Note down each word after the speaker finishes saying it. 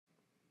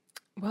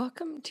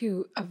Welcome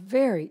to a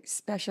very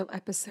special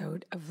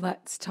episode of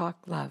Let's Talk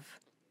Love.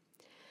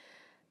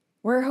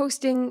 We're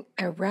hosting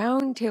a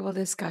roundtable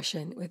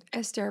discussion with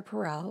Esther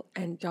Perel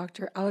and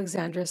Dr.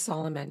 Alexandra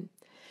Solomon,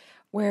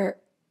 where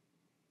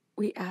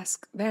we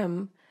ask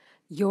them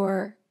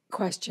your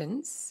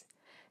questions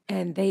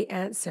and they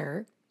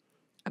answer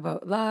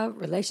about love,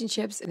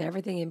 relationships, and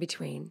everything in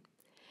between.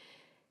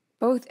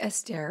 Both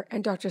Esther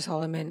and Dr.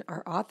 Solomon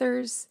are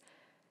authors,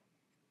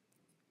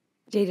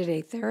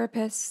 day-to-day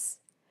therapists,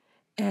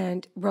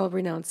 and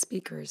world-renowned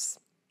speakers.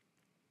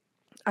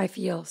 I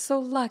feel so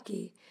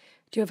lucky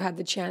to have had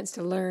the chance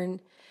to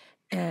learn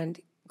and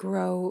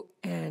grow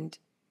and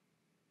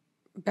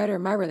better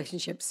my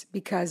relationships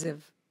because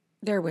of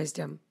their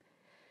wisdom.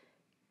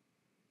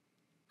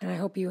 And I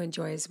hope you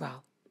enjoy as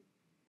well.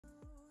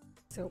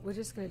 So we're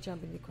just going to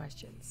jump into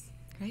questions.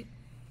 Great.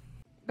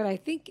 But I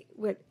think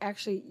what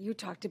actually you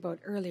talked about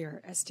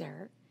earlier,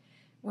 Esther,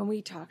 when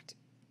we talked,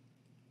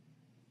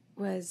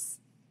 was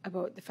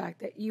about the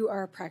fact that you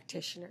are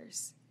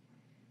practitioners.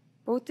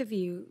 Both of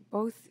you,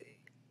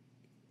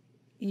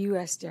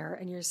 Esther,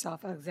 and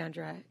yourself,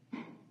 Alexandra,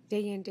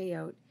 day in, day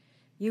out,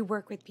 you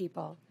work with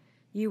people.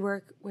 You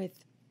work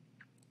with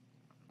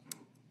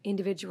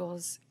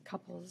individuals,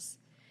 couples,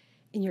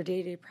 in your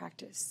day-to-day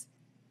practice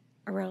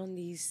around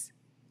these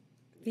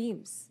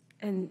themes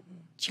and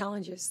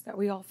challenges that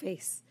we all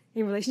face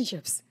in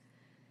relationships.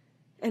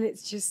 And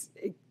it's just,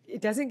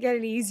 it doesn't get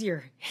any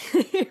easier,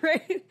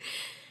 right?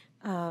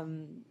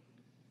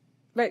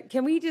 But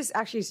can we just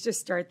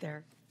start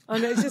there?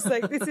 It's just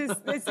like, this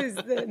is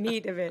the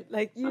meat of it.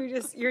 Like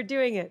you're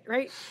doing it,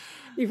 right?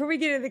 Before we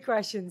get into the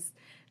questions,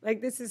 like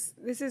this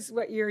is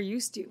what you're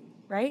used to,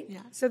 right?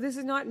 Yeah. So this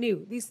is not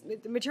new.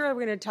 The material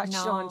we're going to touch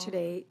on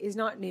today is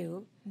not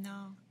new.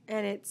 No.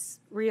 And it's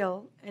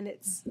real, and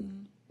it's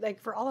like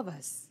for all of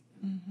us.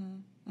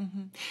 Mm-hmm.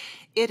 Mm-hmm.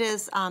 It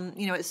is,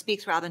 it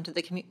speaks rather to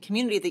the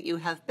community that you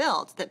have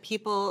built, that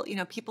people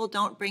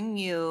don't bring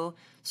you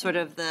sort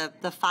of the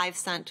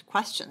 5-cent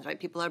questions, right?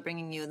 People are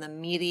bringing you the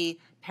meaty,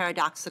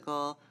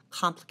 paradoxical,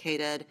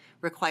 complicated,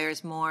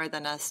 requires more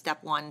than a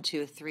step 1,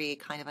 2, 3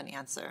 kind of an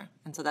answer.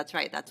 And so that's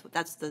right.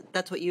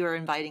 That's what you are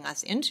inviting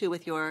us into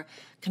with your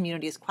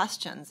community's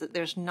questions, that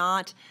there's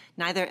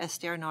neither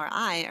Esther nor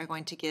I are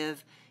going to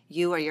give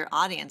you or your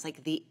audience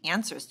like the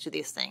answers to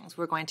these things.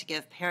 We're going to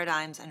give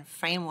paradigms and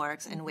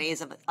frameworks and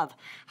ways of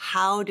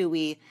how do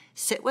we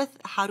sit with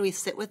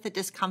the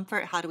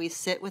discomfort, how do we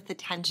sit with the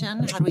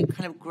tension, how do we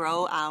kind of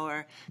grow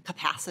our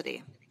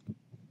capacity.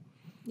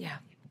 Yeah.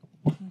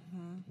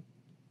 Mm-hmm.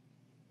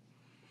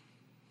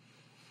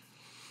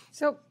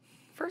 So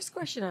first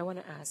question I want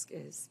to ask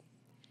is,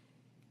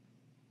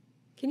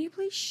 can you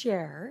please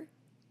share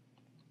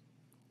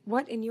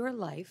what in your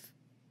life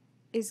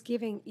is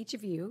giving each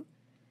of you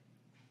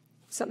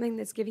something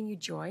that's giving you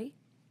joy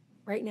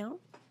right now?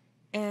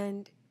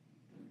 And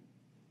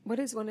what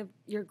is one of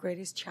your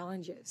greatest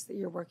challenges that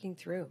you're working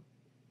through?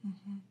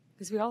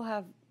 Because we all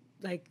have,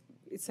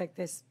 it's like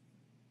this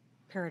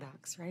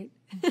paradox, right?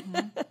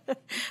 Mm-hmm.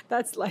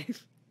 That's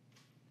life.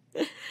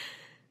 Do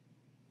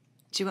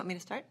you want me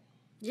to start?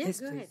 Yes,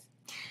 go ahead.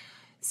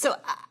 So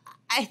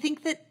I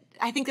think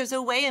there's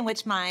a way in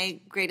which my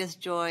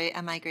greatest joy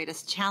and my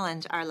greatest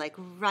challenge are like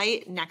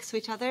right next to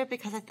each other,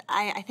 because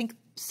I think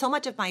so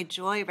much of my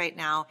joy right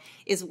now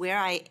is where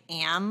I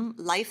am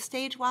life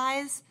stage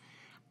wise.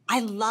 I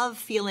love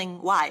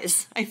feeling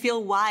wise. I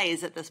feel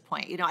wise at this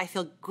point. I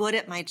feel good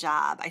at my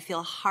job. I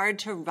feel hard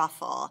to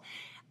ruffle.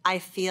 I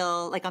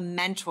feel like a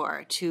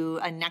mentor to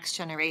a next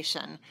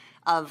generation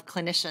of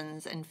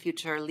clinicians and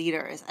future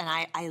leaders. And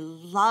I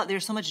love,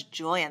 there's so much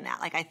joy in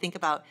that. Like I think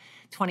about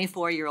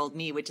 24-year-old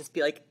me would just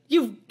be like,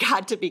 you've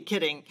got to be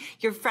kidding.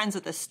 You're friends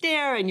with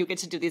Esther and you get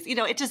to do these.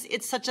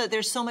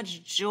 There's so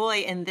much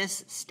joy in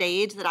this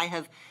stage that I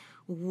have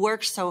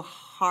worked so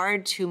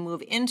hard to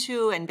move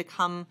into and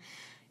become,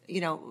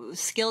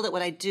 skilled at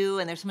what I do.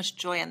 And there's so much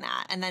joy in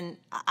that. And then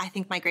I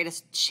think my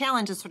greatest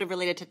challenge is sort of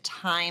related to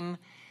time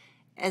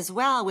as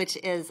well, which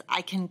is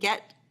I can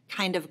get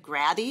kind of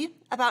grabby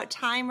about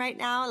time right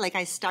now. Like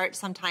I start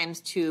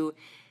sometimes to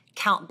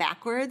count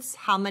backwards.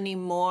 How many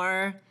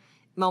more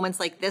moments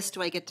like this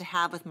do I get to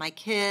have with my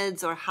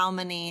kids? Or how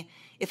many,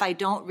 if I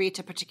don't reach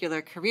a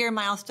particular career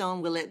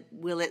milestone, will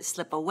it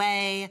slip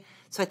away?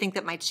 So I think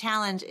that my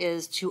challenge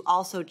is to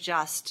also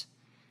just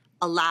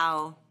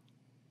allow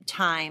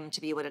time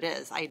to be what it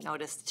is. I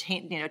noticed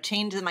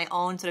changes in my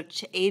own sort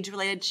of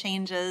age-related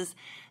changes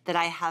that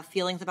I have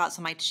feelings about.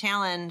 So my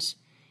challenge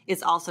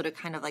is also to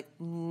kind of like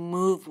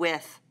move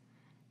with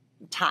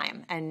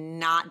time and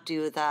not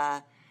do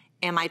the,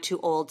 am I too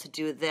old to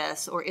do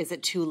this, or is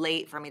it too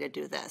late for me to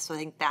do this? So I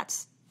think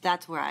that's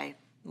where I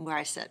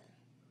sit.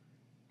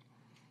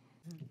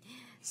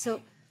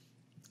 So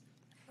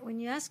when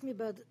you ask me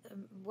about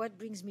what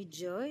brings me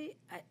joy,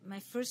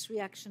 my first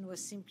reaction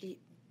was simply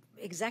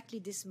exactly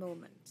this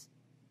moment.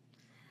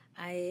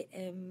 I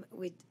am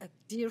with a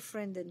dear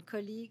friend and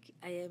colleague.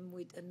 I am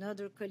with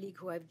another colleague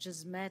who I've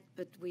just met,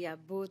 but we are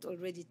both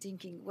already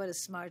thinking, what a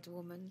smart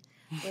woman.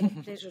 What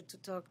a pleasure to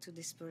talk to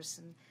this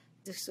person.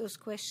 those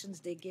questions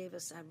they gave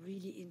us are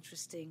really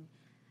interesting.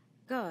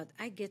 God,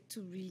 I get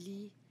to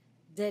really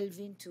delve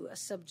into a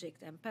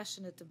subject I'm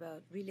passionate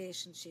about,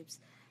 relationships,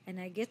 and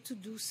I get to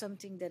do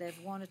something that I've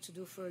wanted to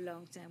do for a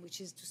long time, which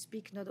is to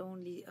speak not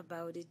only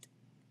about it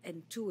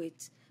and to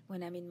it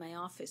when I'm in my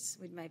office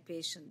with my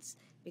patients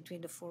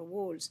between the four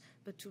walls,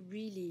 but to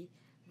really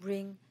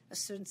bring a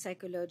certain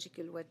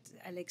psychological, what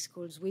Alex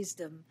calls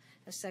wisdom,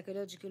 a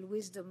psychological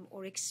wisdom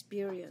or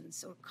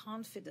experience or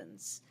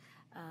confidence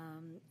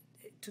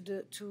to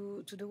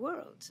the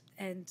world,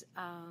 and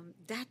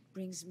that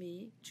brings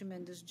me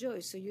tremendous joy.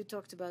 So you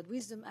talked about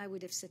wisdom. I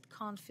would have said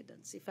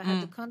confidence. If I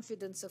had the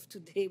confidence of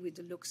today with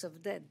the looks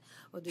of then,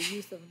 or the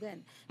youth of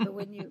then, but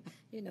when you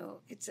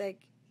know, it's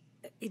like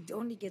it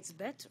only gets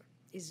better.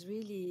 Is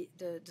really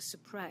the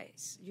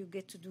surprise. You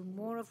get to do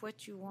more of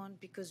what you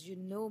want because you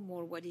know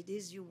more what it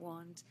is you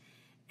want,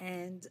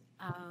 and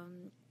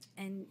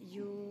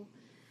you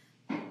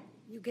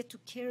get to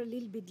care a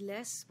little bit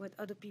less what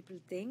other people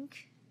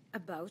think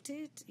about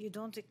it. You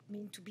don't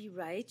mean to be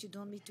right. You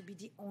don't mean to be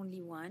the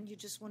only one. You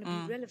just want to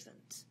be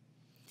relevant.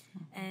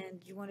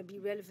 And you want to be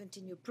relevant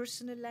in your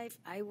personal life.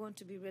 I want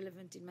to be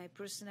relevant in my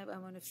personal life. I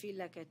want to feel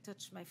like I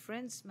touch my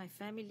friends, my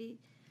family,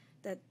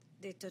 that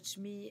they touch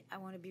me. I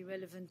want to be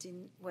relevant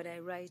in what I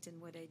write and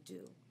what I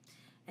do.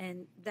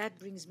 And that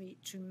brings me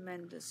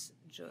tremendous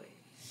joy.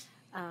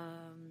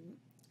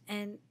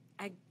 And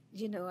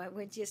I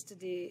went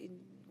yesterday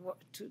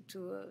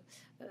to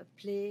a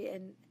play,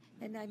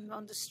 and I'm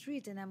on the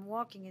street and I'm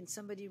walking and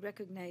somebody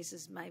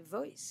recognizes my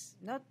voice.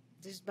 Not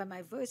just by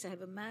my voice, I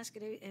have a mask,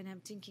 and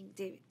I'm thinking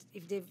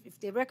if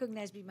they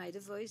recognize me by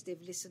the voice,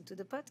 they've listened to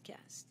the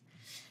podcast.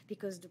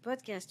 Because the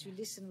podcast you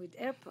listen with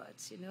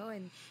AirPods,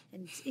 and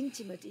it's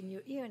intimate in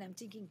your ear. And I'm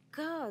thinking,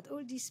 God,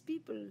 all these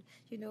people,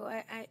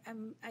 I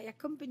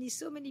accompany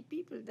so many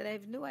people that I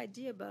have no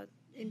idea about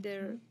in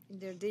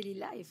their daily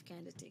life,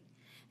 kind of thing.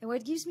 And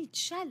what gives me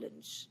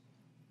challenge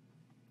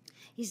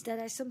is that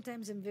I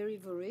sometimes am very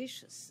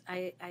voracious.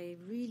 I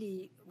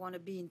really want to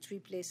be in 3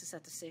 places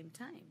at the same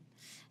time.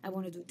 I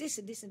want to do this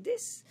and this and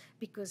this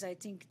because I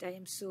think that I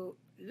am so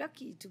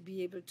lucky to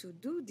be able to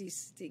do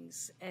these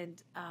things.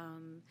 And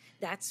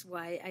that's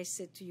why I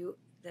said to you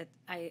that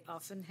I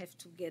often have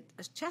to get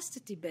a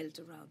chastity belt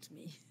around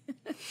me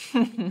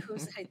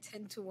because I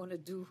tend to want to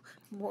do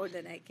more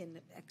than I can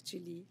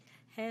actually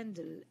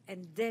handle.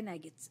 And then I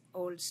get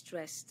all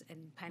stressed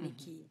and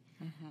panicky.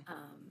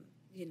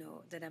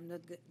 That I'm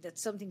not that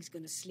something's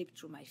going to slip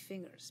through my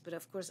fingers. But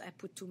of course, I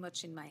put too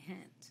much in my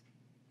hand.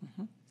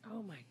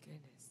 Oh my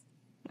goodness!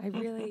 I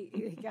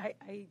really,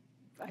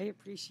 I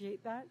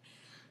appreciate that.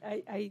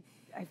 I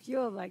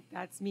feel like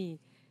that's me,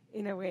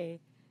 in a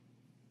way.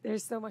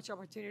 There's so much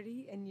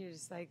opportunity, and you're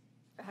just like,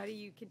 how do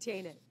you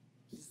contain it?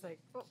 It's like,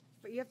 oh,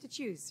 but you have to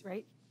choose,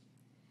 right?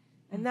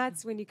 And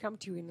that's when you come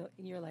to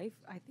in your life,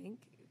 I think,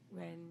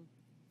 when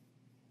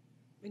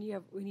you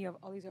have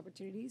all these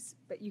opportunities,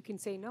 but you can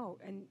say no.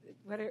 And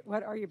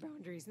what are your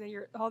boundaries? And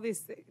then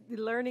the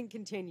learning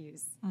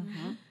continues.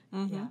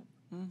 Yeah,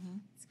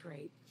 it's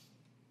great.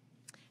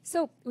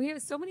 So we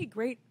have so many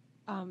great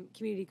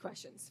community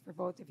questions for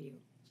both of you.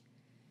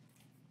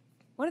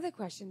 One of the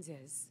questions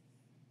is,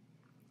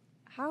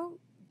 how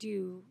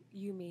do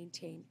you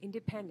maintain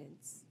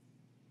independence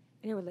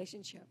in a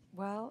relationship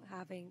while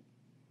having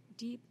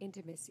deep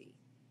intimacy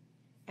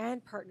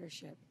and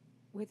partnership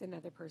with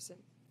another person?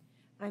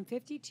 I'm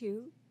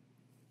 52.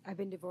 I've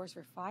been divorced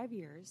for 5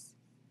 years.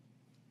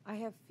 I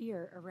have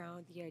fear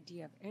around the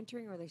idea of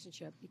entering a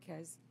relationship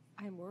because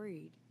I'm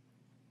worried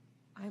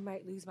I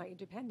might lose my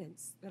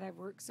independence that I've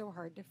worked so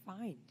hard to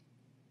find.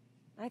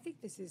 I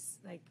think this is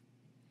like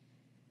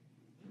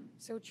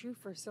so true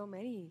for so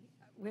many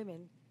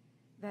women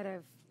that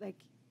have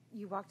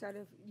you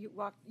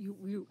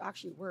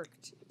actually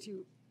worked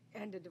to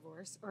end a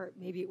divorce, or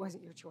maybe it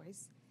wasn't your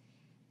choice,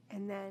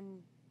 and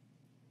then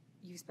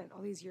you spent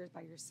all these years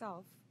by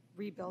yourself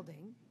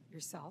rebuilding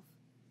yourself,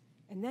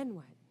 and then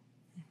what?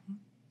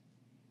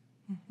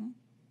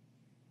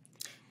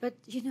 But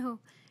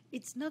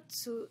it's not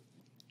so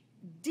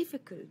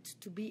difficult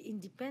to be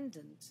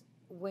independent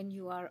when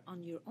you are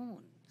on your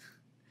own.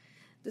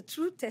 The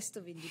true test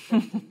of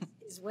independence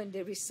is when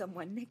there is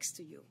someone next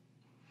to you.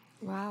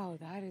 Wow,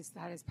 that is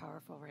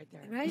powerful right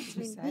there. Right?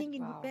 Being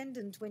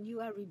independent when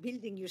you are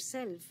rebuilding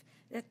yourself,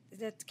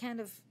 that kind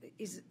of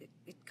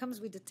it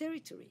comes with the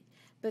territory.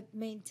 But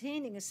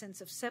maintaining a sense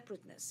of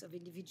separateness, of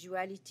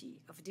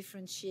individuality, of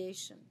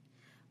differentiation,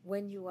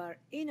 when you are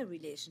in a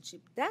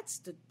relationship, that's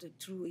the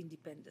true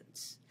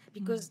independence.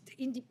 Because the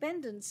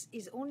independence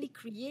is only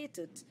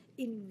created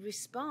in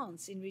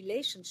response, in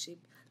relationship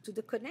to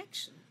the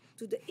connection,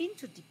 to the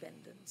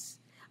interdependence.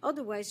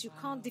 Otherwise, you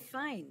can't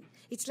define.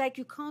 It's like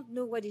you can't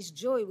know what is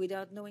joy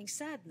without knowing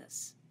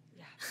sadness.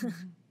 Yeah.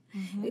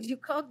 You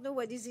can't know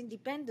what is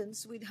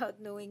independence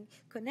without knowing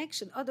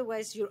connection.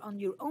 Otherwise, you're on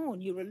your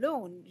own, you're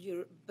alone,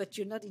 but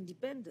you're not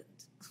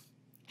independent.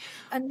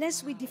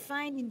 Unless we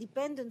define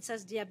independence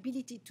as the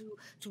ability to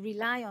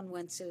rely on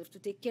oneself, to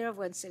take care of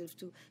oneself,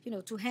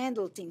 to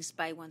handle things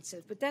by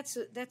oneself. But that's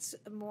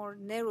a more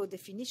narrow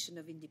definition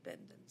of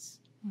independence.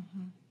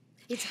 Mm-hmm.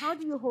 It's how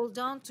do you hold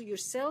on to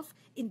yourself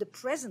in the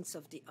presence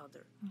of the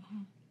other.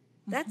 Mm-hmm.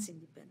 That's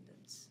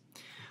independence.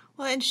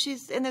 Well, and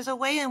there's a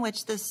way in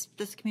which this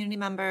community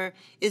member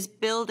is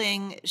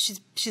building. She's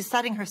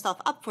setting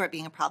herself up for it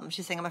being a problem.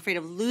 She's saying, "I'm afraid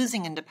of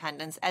losing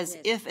independence," as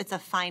if it's a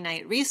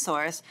finite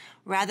resource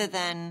rather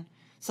than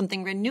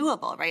something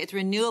renewable. Right? It's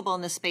renewable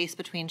in the space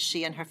between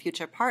she and her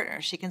future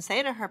partner. She can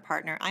say to her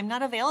partner, "I'm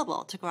not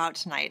available to go out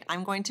tonight.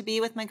 I'm going to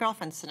be with my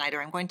girlfriends tonight,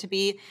 or I'm going to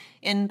be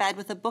in bed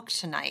with a book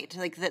tonight."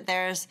 Like that.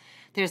 There's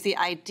the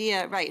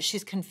idea. Right?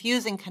 She's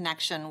confusing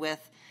connection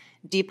with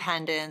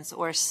dependence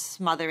or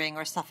smothering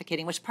or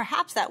suffocating, which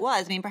perhaps that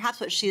was. I mean, perhaps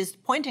what she's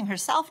pointing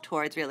herself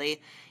towards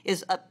really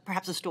is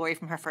perhaps a story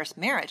from her first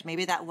marriage.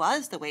 Maybe that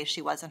was the way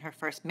she was in her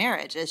first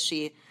marriage, is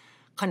she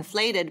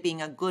conflated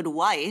being a good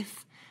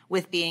wife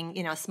with being,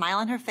 smile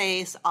on her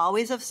face,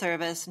 always of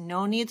service,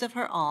 no needs of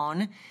her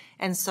own.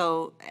 And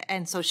so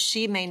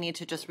she may need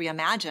to just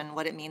reimagine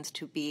what it means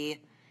to be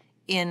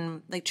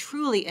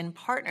truly in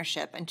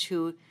partnership and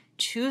to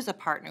choose a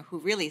partner who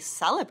really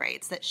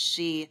celebrates that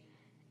she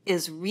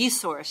is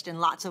resourced in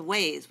lots of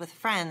ways, with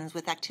friends,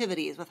 with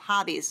activities, with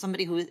hobbies.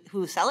 Somebody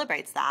who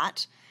celebrates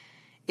that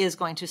is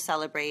going to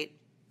celebrate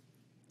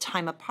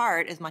time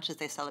apart as much as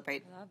they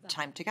celebrate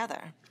time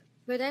together.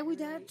 But I would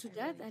add to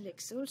that,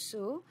 Alex,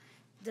 also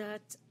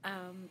that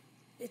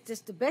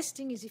the best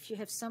thing is if you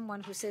have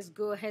someone who says,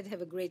 "Go ahead,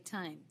 have a great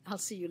time. I'll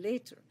see you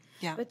later."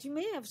 Yeah. But you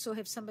may also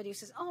have somebody who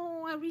says,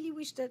 "Oh, I really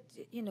wish that,"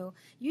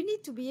 you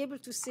need to be able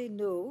to say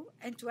no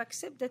and to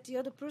accept that the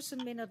other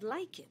person may not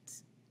like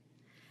it.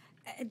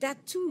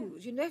 That too,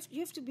 you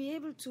have to be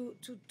able to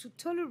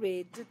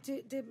tolerate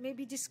that there may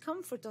be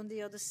discomfort on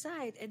the other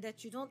side, and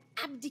that you don't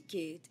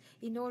abdicate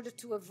in order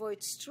to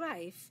avoid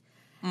strife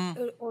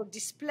or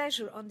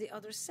displeasure on the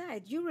other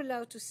side. You're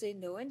allowed to say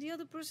no, and the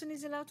other person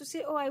is allowed to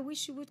say, "Oh, I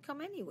wish you would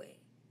come anyway,"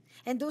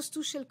 and those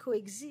two shall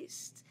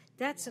coexist.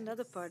 That's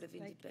another part of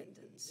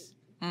independence.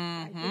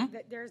 I think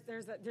that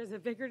there's a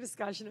bigger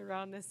discussion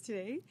around this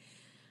today,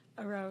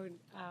 around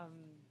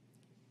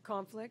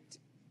conflict,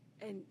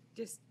 and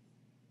just.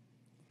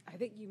 I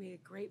think you made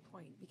a great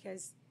point,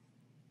 because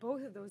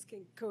both of those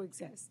can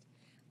coexist.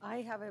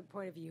 I have a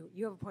point of view,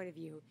 you have a point of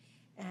view,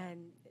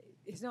 and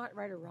it's not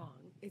right or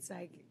wrong. It's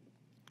like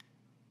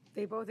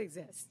they both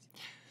exist.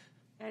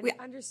 And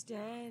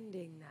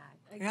understanding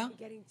that,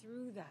 getting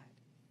through that.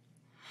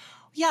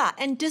 Yeah,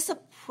 and there's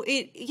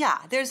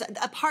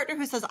a partner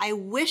who says, "I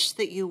wish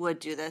that you would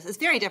do this." It's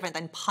very different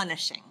than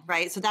punishing,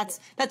 right? So that's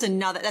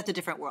a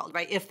different world,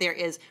 right? If there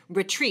is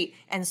retreat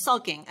and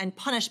sulking and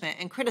punishment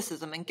and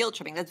criticism and guilt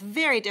tripping, that's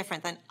very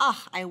different than,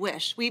 "I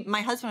wish." My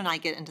husband and I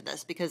get into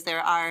this because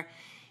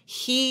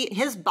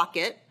his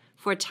bucket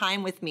for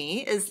time with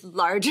me is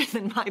larger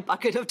than my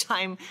bucket of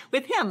time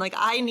with him. Like,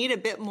 I need a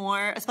bit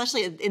more,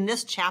 especially in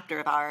this chapter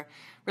of our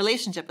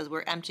relationship as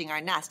we're emptying our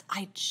nest.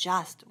 I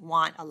just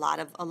want a lot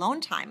of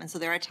alone time. And so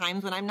there are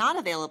times when I'm not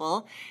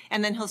available,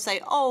 and then he'll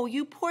say, "Oh,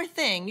 you poor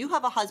thing, you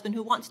have a husband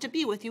who wants to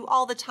be with you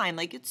all the time.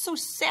 Like, it's so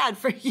sad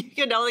for you."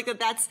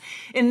 That's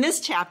in this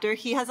chapter,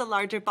 he has a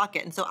larger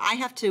bucket. And so I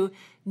have to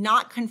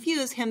not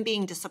confuse him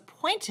being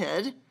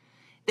disappointed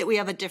that we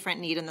have a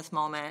different need in this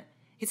moment.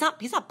 He's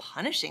not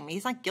punishing me.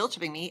 He's not guilt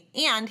tripping me.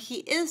 And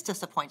he is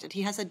disappointed.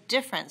 He has a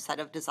different set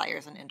of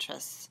desires and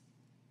interests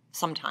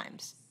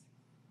sometimes.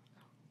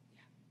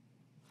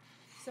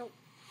 So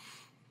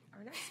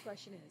our next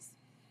question is,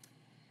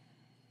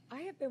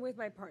 I have been with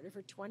my partner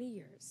for 20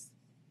 years.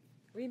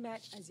 We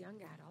met as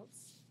young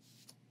adults,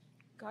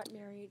 got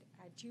married,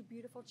 had 2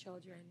 beautiful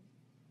children,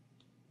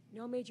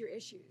 no major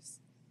issues.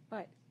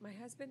 But my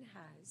husband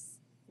has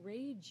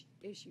rage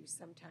issues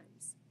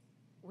sometimes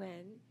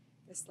when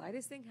the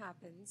slightest thing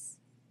happens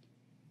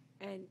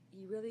and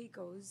he really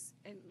goes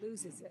and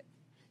loses it.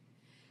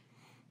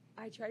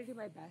 I try to do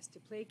my best to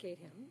placate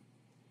him,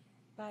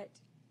 but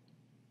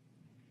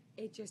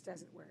it just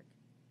doesn't work,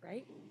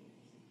 right?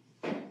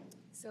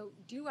 So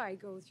do I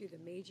go through the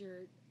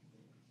major,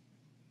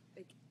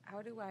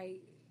 how do I,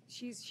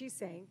 she's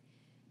saying,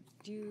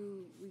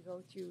 do we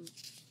go through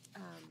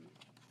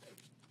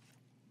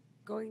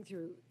going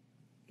through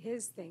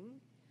his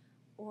thing,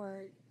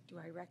 or do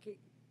I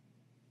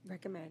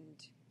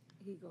recommend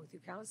he go through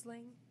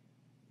counseling?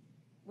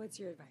 What's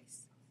your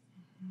advice?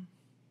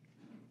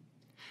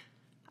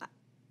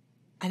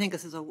 I think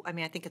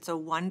it's a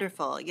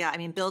wonderful,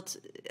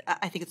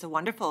 I think it's a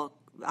wonderful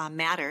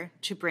matter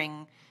to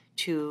bring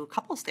to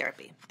couples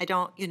therapy.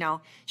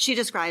 She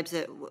describes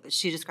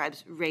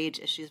rage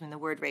issues. I mean, the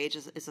word rage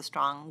is a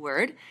strong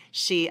word.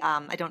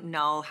 I don't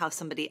know how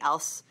somebody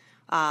else,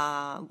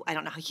 I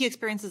don't know how he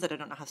experiences it. I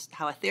don't know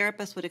how a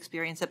therapist would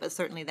experience it, but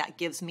certainly that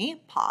gives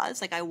me pause.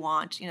 Like, I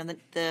want,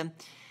 if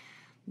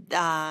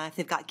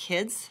they've got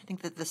kids, I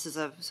think that this is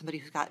somebody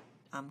who's got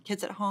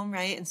kids at home,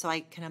 right? And so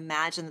I can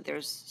imagine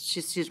that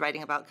she's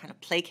writing about kind of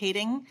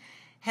placating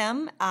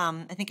him.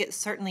 I think it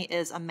certainly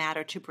is a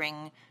matter to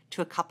bring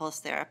to a couples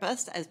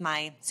therapist. As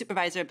my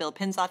supervisor, Bill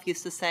Pinsoff,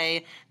 used to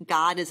say,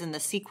 God is in the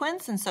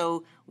sequence. And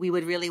so we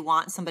would really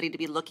want somebody to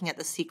be looking at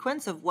the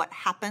sequence of what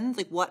happens,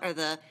 like what are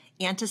the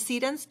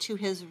antecedents to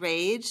his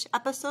rage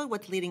episode,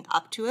 what's leading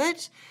up to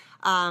it.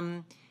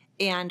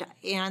 And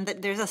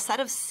that there's a set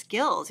of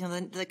skills.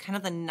 The kind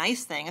of the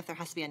nice thing, if there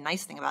has to be a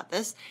nice thing about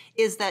this,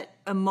 is that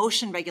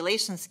emotion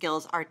regulation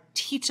skills are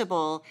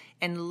teachable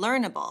and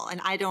learnable.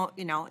 And I don't,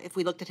 if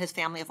we looked at his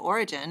family of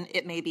origin,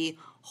 it may be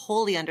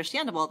wholly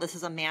understandable. This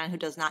is a man who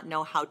does not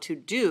know how to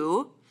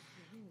do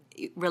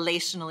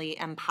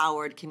relationally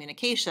empowered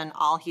communication.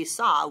 All he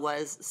saw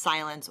was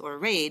silence or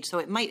rage. So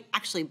it might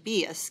actually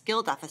be a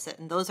skill deficit.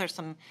 And those are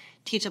some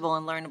teachable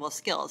and learnable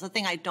skills. The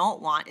thing I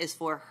don't want is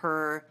for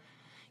her,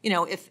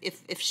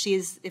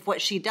 if what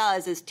she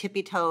does is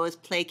tippy toes,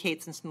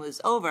 placates, and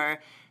smooths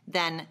over,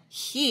 then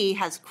he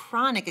has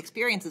chronic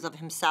experiences of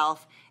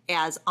himself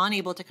as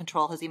unable to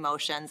control his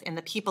emotions, and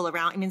the people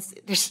around. I mean,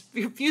 there's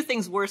a few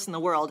things worse in the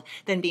world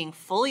than being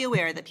fully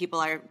aware that people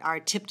are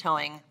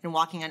tiptoeing and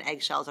walking on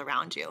eggshells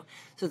around you.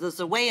 So there's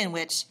a way in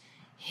which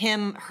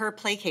her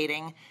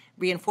placating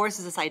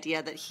reinforces this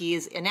idea that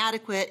he's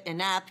inadequate,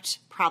 inept,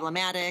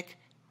 problematic,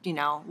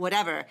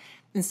 whatever.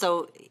 And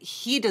so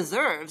he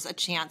deserves a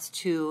chance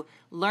to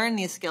learn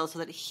these skills so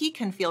that he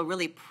can feel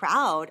really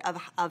proud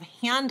of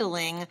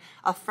handling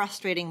a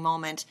frustrating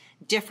moment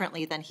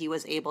differently than he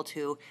was able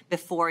to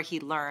before he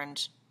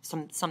learned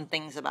some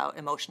things about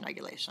emotion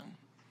regulation.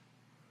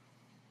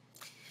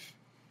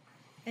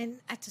 And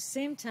at the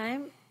same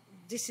time,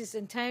 this is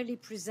entirely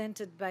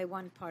presented by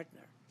one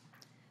partner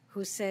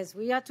who says,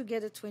 we are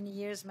together 20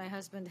 years, my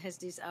husband has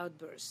these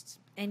outbursts.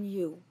 And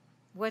you,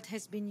 what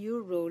has been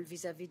your role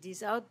vis-a-vis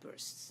these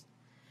outbursts?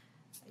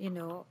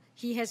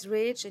 He has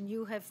rage and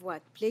you have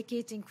what?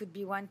 Placating could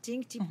be one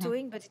thing,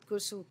 tiptoeing, but it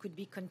also could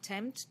be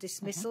contempt,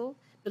 dismissal,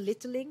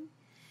 belittling.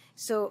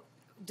 So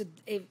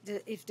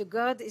if the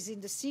God is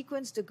in the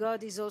sequence, the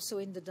God is also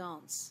in the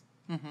dance.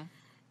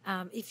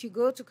 If you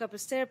go to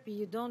couples therapy,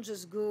 you don't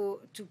just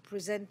go to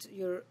present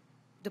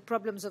the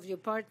problems of your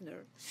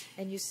partner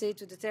and you say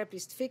to the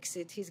therapist, fix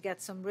it, he's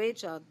got some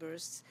rage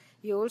outbursts.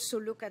 You also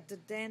look at the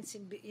dance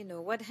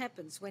what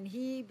happens when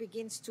he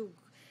begins to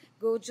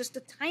go just a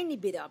tiny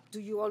bit up.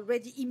 Do you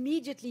already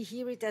immediately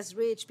hear it as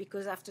rage?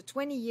 Because after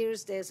 20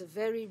 years, there's a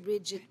very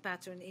rigid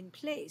pattern in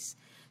place.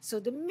 So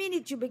the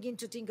minute you begin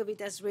to think of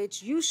it as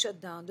rage, you shut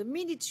down. The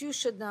minute you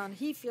shut down,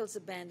 he feels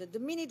abandoned. The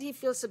minute he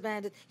feels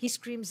abandoned, he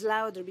screams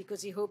louder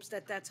because he hopes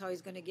that that's how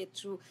he's going to get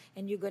through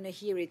and you're going to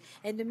hear it.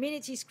 And the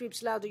minute he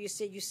screams louder, you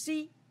say, you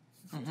see?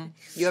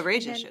 You have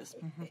rage issues.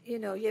 You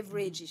have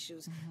rage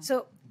issues.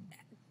 So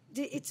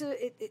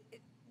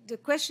the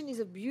question is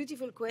a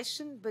beautiful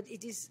question, but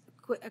it is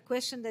a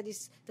question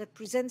that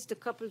presents the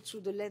couple through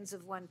the lens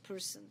of one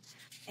person.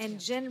 And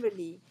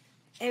generally,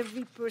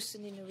 every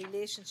person in a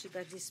relationship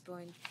at this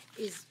point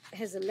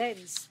has a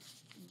lens,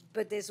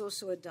 but there's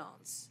also a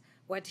dance.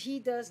 What he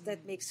does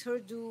that makes her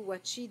do,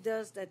 what she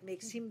does that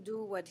makes him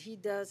do, what he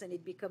does, and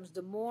it becomes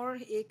the more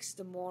X,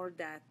 the more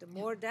that, the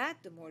more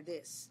that, the more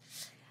this.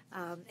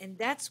 And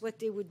that's what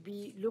they would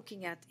be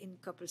looking at in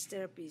couples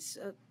therapies.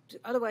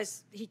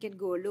 Otherwise, he can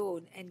go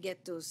alone and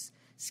get those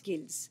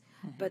skills.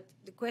 But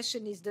the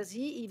question is, does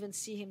he even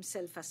see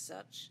himself as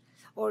such?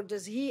 Or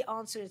does he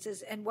answer and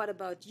says, and what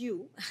about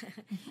you?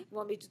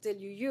 Want me to tell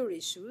you your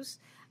issues?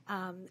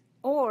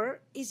 Or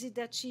is it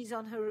that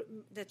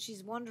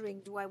she's wondering,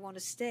 do I want to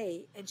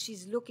stay? And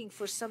she's looking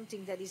for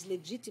something that is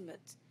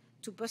legitimate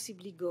to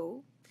possibly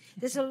go.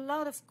 There's a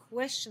lot of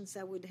questions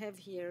I would have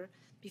here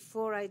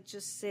before I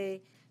just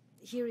say,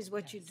 here is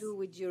what you do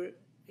with your,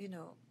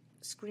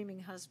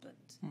 screaming husband.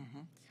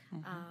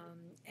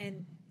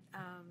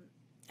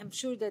 I'm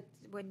sure that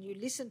when you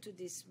listen to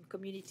this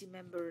community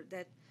member,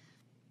 that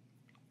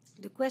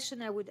the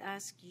question I would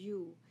ask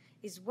you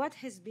is, what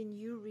has been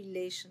your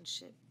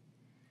relationship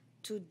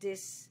to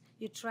this?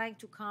 You're trying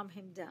to calm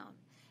him down.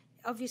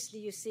 Obviously,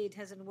 you say it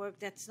hasn't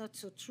worked. That's not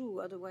so true.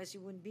 Otherwise, you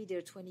wouldn't be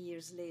there 20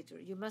 years later.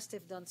 You must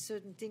have done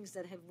certain things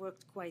that have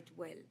worked quite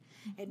well.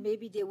 And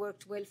maybe they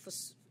worked well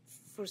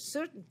for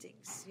certain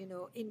things.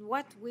 In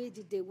what way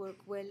did they work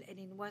well and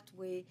in what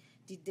way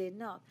did they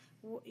not?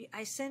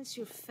 I sense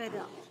you're fed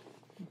up.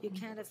 You're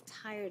kind of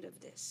tired of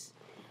this.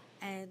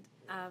 And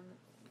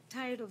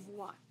tired of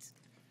what?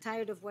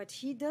 Tired of what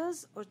he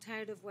does or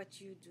tired of what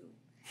you do?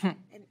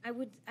 And I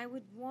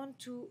would want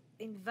to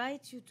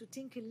invite you to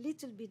think a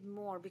little bit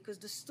more, because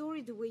the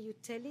story, the way you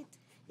tell it,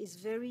 is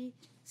very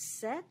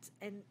set.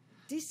 And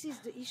this is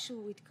the issue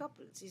with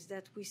couples, is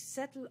that we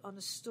settle on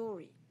a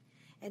story.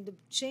 And the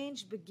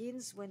change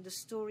begins when the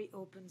story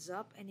opens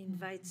up and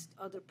invites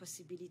other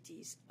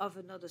possibilities of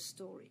another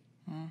story.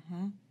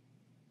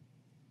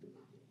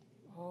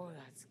 Oh,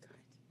 that's good.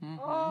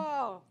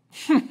 Oh!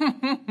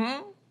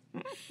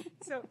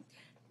 So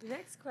the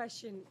next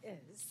question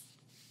is,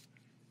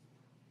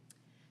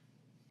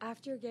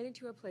 after getting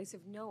to a place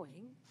of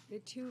knowing the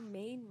two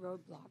main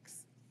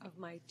roadblocks of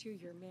my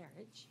 2-year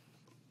marriage,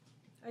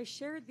 I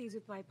shared these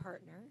with my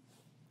partner.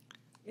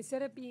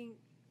 Instead of being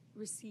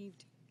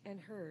received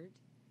and heard,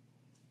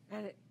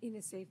 and in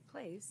a safe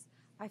place,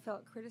 I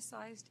felt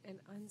criticized and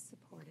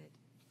unsupported.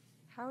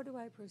 How do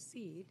I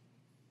proceed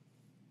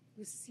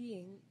with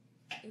seeing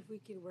if we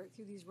can work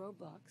through these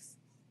roadblocks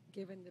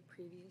given the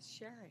previous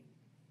sharing?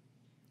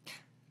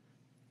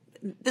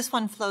 This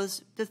one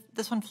flows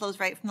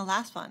right from the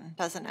last one,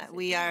 doesn't it?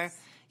 We are,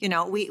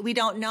 we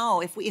don't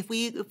know if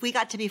we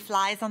got to be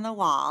flies on the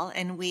wall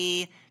and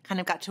we kind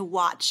of got to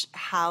watch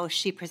how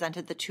she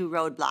presented the two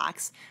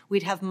roadblocks,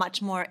 we'd have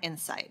much more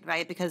insight,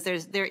 right? Because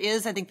there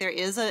is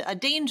a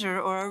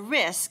danger or a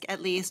risk,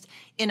 at least,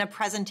 in a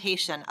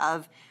presentation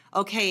of,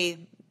 okay,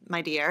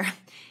 my dear,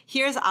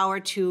 here's our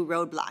two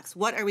roadblocks.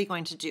 What are we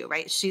going to do,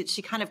 right? She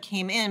kind of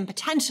came in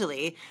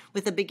potentially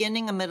with a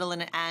beginning, a middle,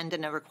 and an end,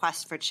 and a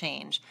request for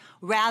change,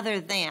 rather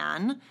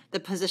than the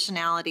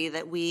positionality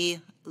that we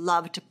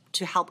love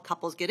to help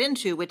couples get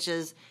into, which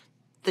is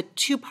the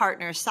two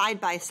partners side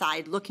by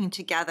side looking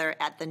together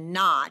at the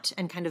knot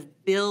and kind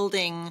of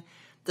building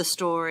the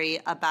story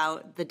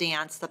about the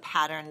dance, the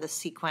pattern, the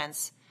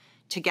sequence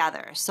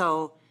together.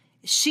 So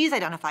she's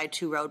identified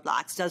two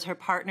roadblocks. Does her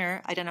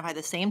partner identify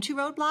the same two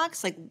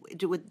roadblocks? Like,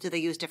 do they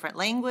use different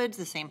language,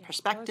 the same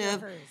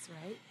perspective? Those are hers,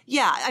 right?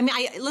 Yeah. I mean,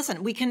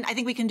 I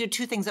think we can do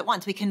two things at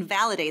once. We can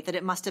validate that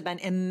it must have been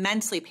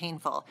immensely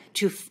painful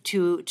to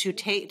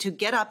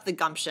get up the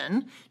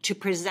gumption, to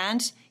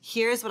present,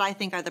 here's what I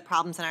think are the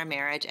problems in our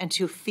marriage, and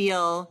to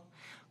feel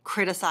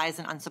criticized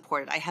and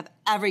unsupported. I have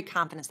every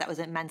confidence that was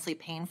immensely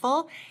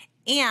painful.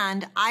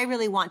 And I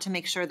really want to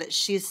make sure that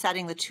she's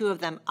setting the two of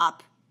them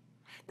up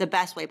the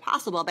best way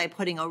possible by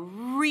putting a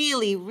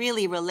really,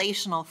 really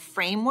relational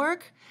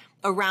framework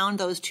around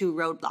those two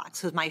roadblocks.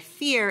 Because my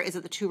fear is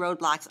that the two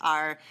roadblocks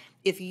are,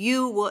 if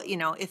you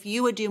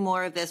would do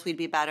more of this, we'd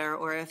be better,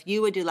 or if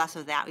you would do less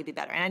of that, we'd be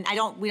better. And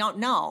we don't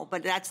know,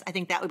 but I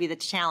think that would be the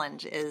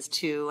challenge, is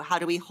to how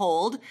do we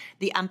hold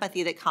the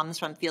empathy that comes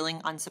from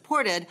feeling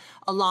unsupported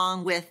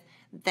along with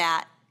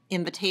that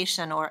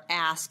invitation or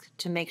ask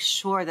to make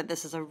sure that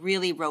this is a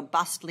really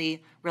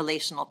robustly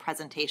relational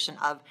presentation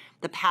of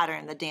the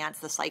pattern, the dance,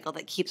 the cycle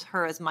that keeps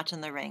her as much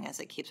in the ring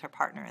as it keeps her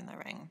partner in the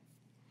ring.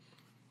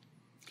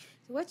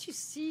 So what you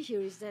see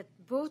here is that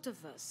both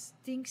of us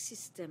think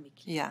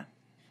systemically. Yeah.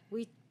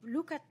 We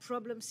look at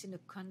problems in a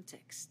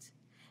context,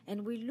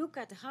 and we look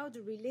at how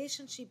the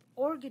relationship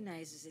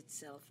organizes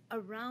itself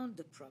around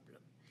the problem.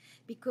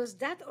 Because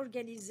that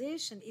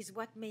organization is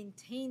what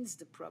maintains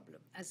the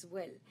problem as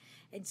well.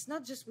 And it's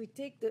not just we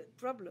take the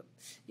problem,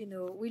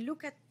 we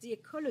look at the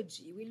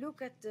ecology, we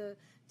look at the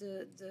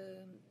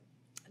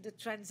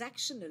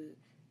transactional,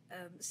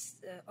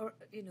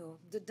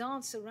 the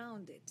dance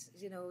around it,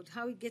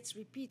 how it gets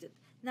repeated.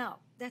 Now,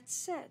 that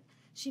said,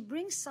 she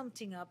brings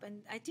something up,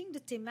 and I think the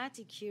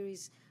thematic here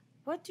is,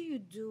 what do you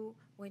do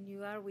when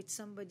you are with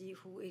somebody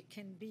who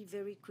can be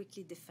very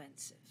quickly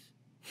defensive?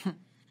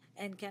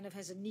 And kind of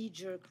has a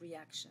knee-jerk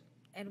reaction.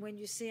 And when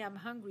you say, I'm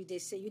hungry, they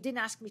say, you didn't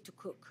ask me to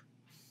cook.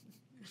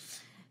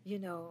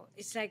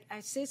 It's like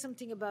I say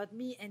something about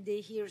me and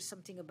they hear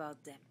something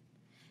about them.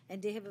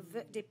 And they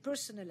they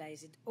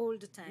personalize it all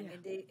the time. Yeah.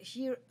 And they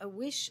hear a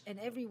wish, and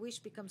every wish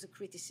becomes a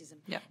criticism.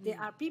 Yeah. There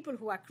are people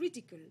who are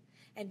critical,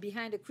 and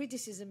behind a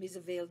criticism is a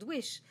veiled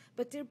wish.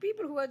 But there are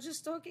people who are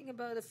just talking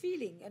about a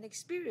feeling, an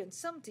experience,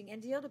 something,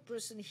 and the other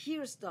person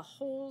hears the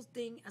whole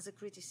thing as a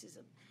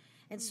criticism.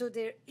 And so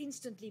they're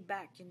instantly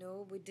back,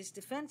 with this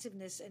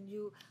defensiveness, and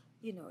you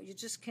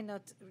just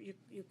cannot, you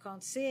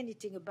can't say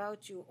anything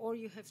about you, or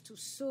you have to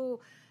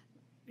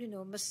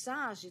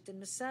massage it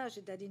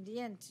that in the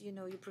end,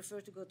 you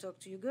prefer to go talk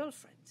to your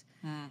girlfriend.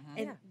 Mm-hmm.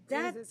 And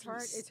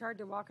it's hard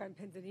to walk on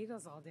pins and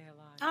needles all day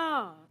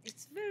long.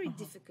 It's very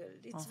difficult.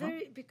 It's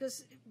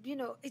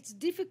it's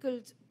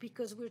difficult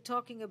because we're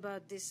talking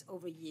about this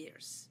over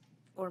years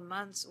or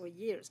months or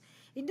years.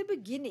 In the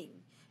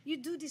beginning, you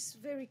do this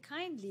very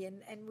kindly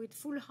and with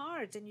full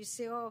heart, and you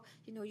say,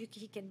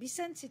 he can be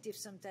sensitive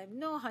sometimes.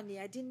 No, honey,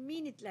 I didn't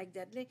mean it like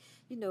that.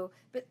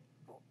 But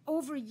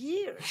over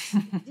years,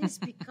 this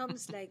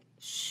becomes like,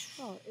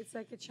 it's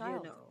like a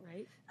child,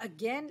 right?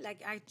 Again,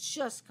 like, I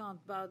just can't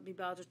be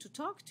bothered to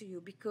talk to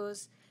you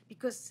because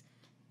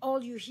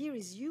all you hear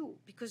is you,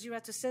 because you're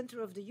at the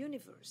center of the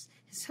universe.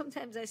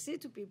 Sometimes I say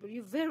to people,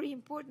 you're very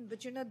important,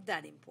 but you're not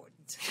that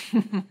important.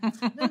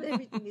 Not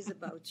everything is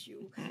about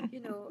you.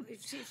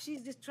 If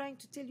she's just trying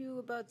to tell you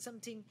about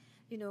something,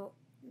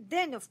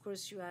 then of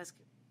course you ask,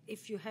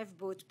 if you have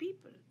both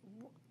people,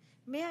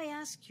 may I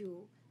ask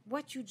you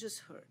what you just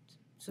heard?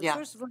 So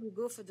first of all, you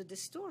go for the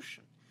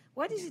distortion.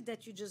 What is it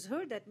that you just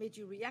heard that made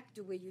you react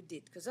the way you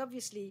did? Because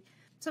obviously,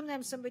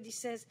 sometimes somebody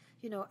says,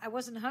 I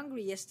wasn't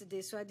hungry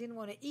yesterday, so I didn't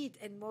want to eat.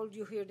 And all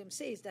you hear them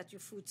say is that your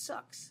food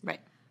sucks.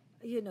 Right.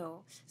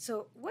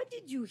 So what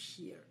did you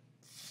hear?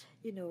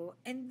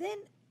 And then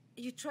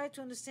you try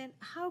to understand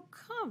how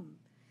come,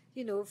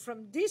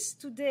 from this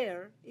to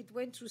there, it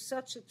went through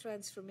such a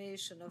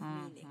transformation of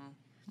meaning.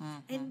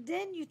 Mm-hmm. And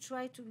then you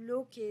try to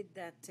locate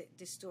that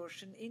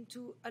distortion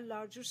into a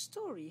larger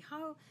story.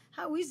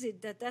 How is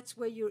it that that's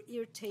where your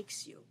ear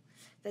takes you?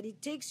 that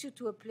it takes you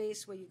to a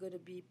place where you're going to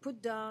be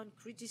put down,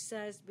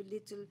 criticized,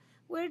 belittled.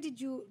 Where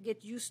did you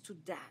get used to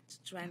that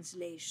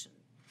translation?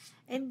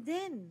 And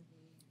then,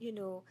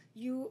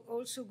 you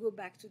also go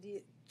back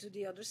to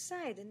the other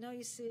side, and now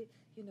you say,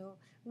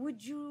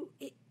 would you,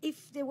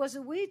 if there was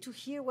a way to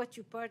hear what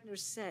your partner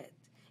said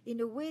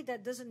in a way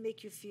that doesn't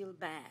make you feel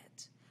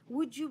bad,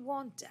 would you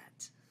want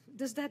that?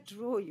 Does that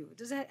draw you?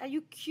 Are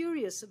you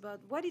curious about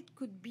what it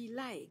could be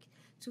like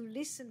to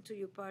listen to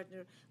your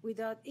partner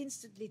without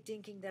instantly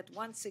thinking that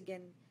once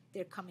again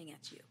they're coming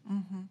at you?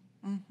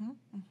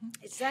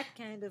 It's that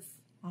kind of.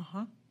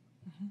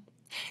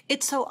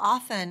 It's so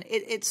often,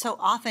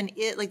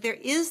 like there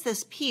is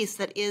this piece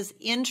that is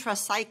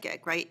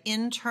intrapsychic, right?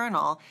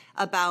 Internal,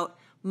 about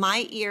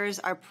my ears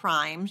are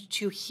primed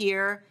to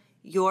hear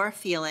your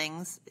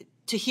feelings,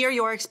 to hear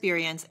your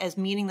experience as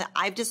meaning that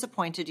I've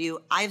disappointed you,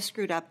 I've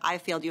screwed up,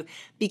 I've failed you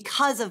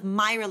because of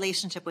my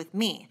relationship with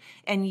me.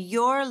 And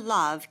your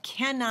love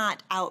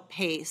cannot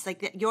outpace,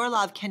 like your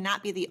love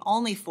cannot be the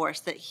only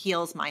force that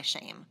heals my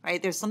shame,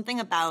 right? There's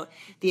something about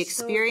the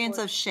experience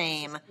of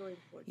shame.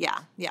 Yeah.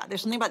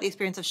 There's something about the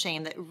experience of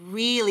shame that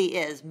really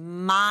is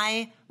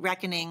my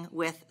reckoning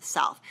with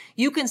self.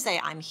 You can say,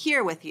 I'm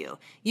here with you.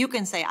 You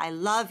can say, I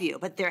love you.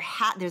 But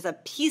there's a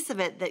piece of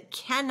it that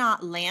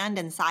cannot land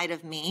inside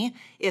of me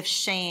if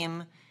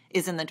shame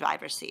is in the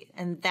driver's seat.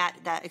 And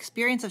that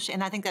experience of shame,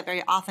 and I think that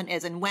very often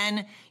is. And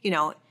when,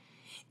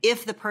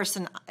 if the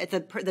person,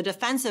 the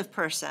defensive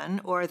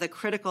person or the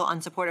critical,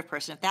 unsupportive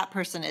person, if that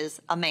person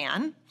is a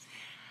man,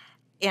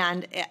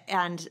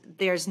 and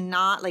there's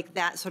not like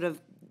that sort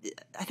of,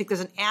 I think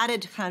there's an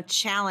added kind of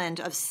challenge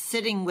of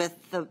sitting with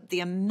the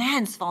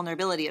immense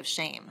vulnerability of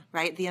shame,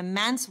 right? The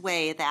immense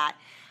way that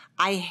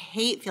I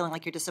hate feeling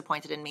like you're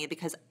disappointed in me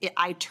because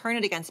I turn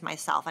it against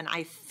myself and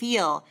I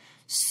feel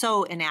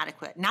so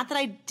inadequate. Not that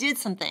I did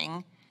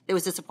something that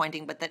was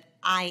disappointing, but that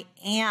I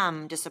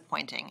am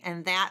disappointing.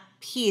 And that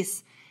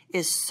piece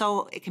is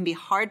it can be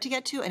hard to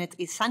get to, and it's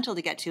essential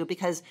to get to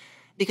because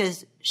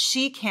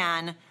she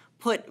can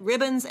put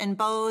ribbons and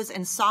bows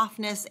and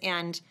softness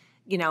and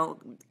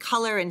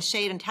color and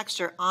shade and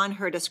texture on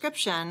her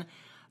description.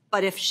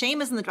 But if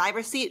shame is in the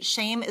driver's seat,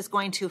 shame is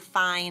going to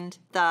find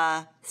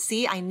I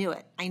knew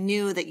it. I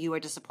knew that you were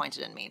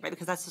disappointed in me, right?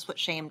 Because that's just what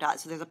shame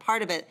does. So there's a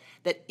part of it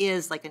that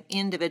is like an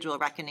individual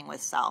reckoning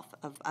with self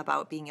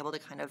about being able to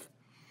kind of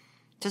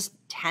just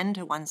tend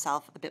to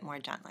oneself a bit more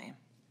gently.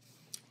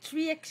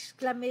 3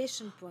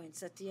 exclamation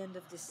points at the end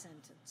of this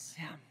sentence.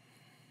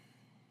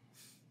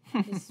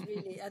 Yeah. It's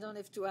really, I don't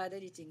have to add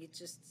anything. It's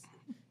just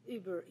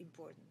uber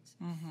important.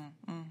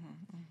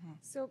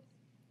 So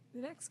the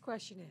next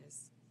question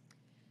is,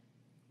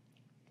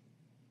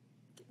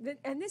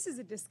 and this is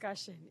a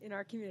discussion in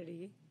our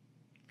community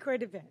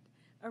quite a bit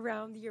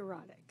around the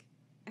erotic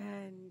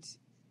and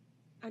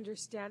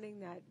understanding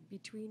that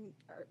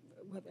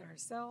with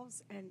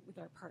ourselves and with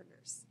our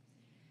partners.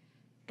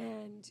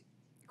 And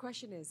the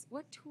question is,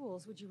 what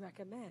tools would you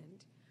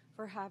recommend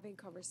for having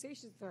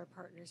conversations with our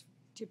partners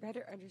to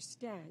better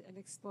understand and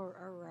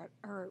explore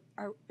our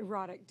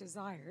erotic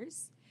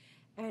desires?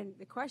 And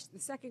the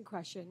second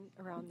question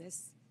around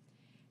this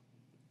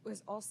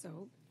was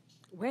also,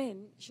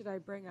 when should I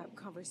bring up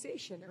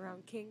conversation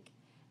around kink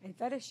and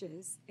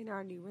fetishes in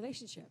our new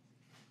relationship?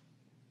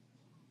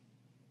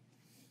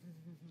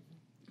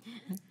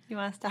 You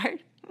want to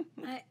start?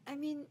 I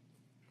mean,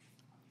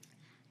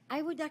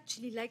 I would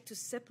actually like to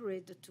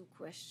separate the two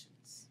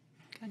questions.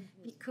 Good.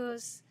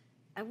 Because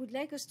I would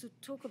like us to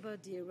talk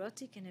about the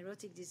erotic and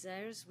erotic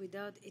desires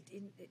without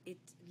it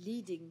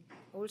leading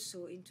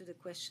also into the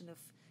question of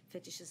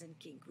fetishes and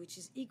kink, which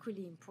is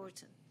equally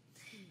important.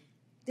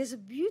 There's a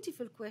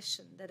beautiful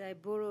question that I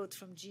borrowed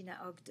from Gina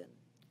Ogden,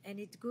 and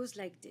it goes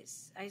like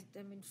this.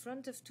 I'm in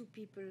front of two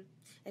people,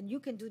 and you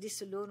can do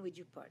this alone with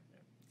your partner.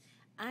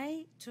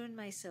 I turn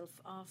myself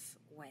off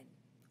when,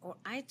 or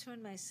I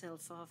turn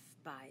myself off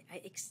by,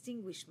 I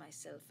extinguish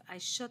myself, I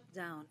shut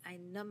down, I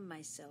numb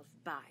myself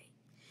by,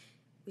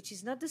 which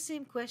is not the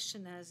same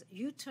question as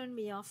you turn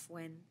me off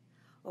when,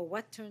 or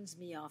what turns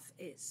me off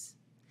is.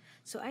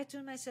 So I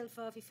turn myself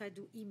off if I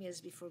do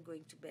emails before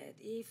going to bed,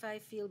 if I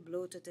feel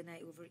bloated and I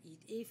overeat,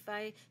 if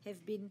I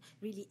have been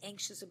really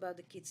anxious about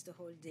the kids the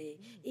whole day,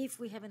 if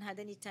we haven't had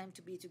any time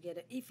to be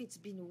together, if it's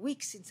been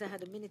weeks since I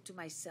had a minute to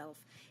myself,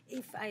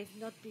 if I've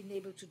not been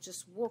able to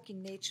just walk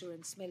in nature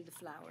and smell the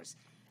flowers.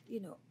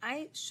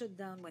 I shut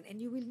down when. And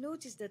you will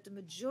notice that the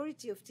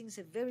majority of things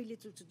have very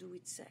little to do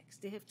with sex.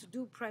 They have to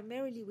do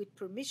primarily with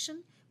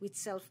permission, with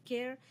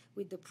self-care,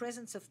 with the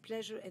presence of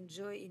pleasure and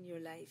joy in your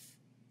life.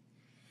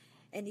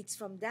 And it's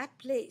from that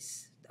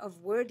place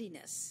of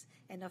worthiness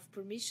and of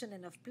permission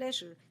and of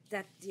pleasure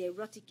that the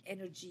erotic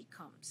energy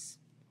comes.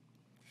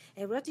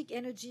 Erotic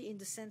energy in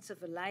the sense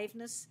of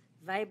aliveness,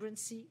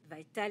 vibrancy,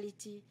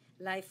 vitality,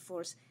 life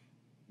force,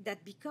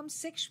 that becomes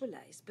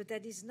sexualized, but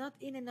that is not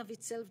in and of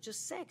itself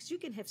just sex. You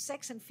can have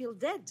sex and feel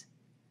dead.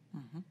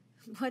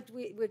 What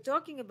we're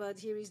talking about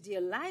here is the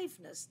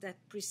aliveness that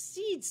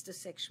precedes the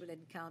sexual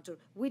encounter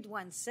with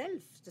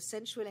oneself, the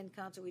sensual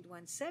encounter with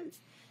oneself.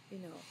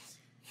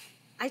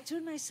 I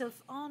turn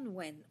myself on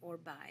when or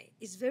by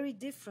is very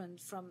different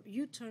from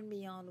you turn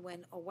me on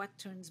when, or what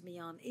turns me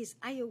on is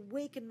I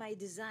awaken my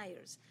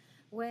desires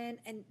when,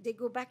 and they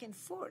go back and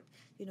forth,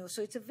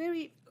 so it's a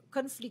very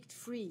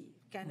conflict-free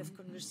kind of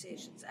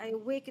conversations. I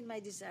awaken my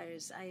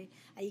desires. I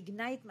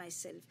ignite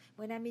myself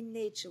when I'm in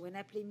nature, when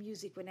I play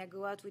music, when I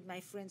go out with my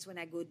friends, when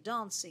I go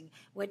dancing,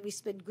 when we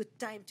spend good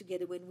time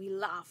together, when we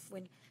laugh,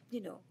 when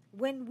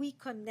we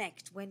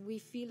connect, when we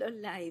feel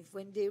alive,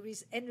 when there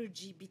is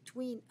energy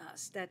between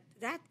us,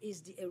 that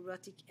is the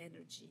erotic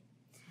energy.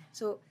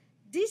 So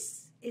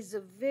this is a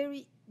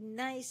very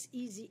nice,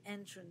 easy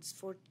entrance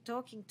for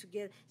talking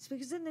together. It's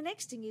because then the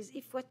next thing is,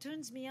 if what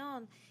turns me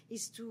on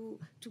is to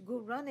go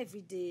run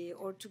every day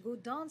or to go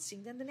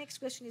dancing, then the next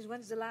question is,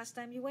 when's the last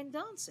time you went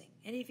dancing?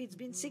 And if it's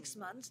been 6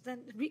 months, then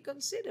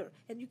reconsider.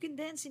 And you can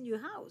dance in your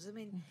house. I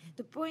mean,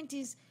 the point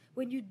is,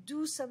 when you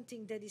do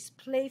something that is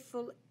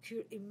playful,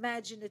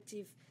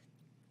 imaginative,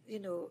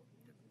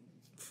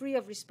 free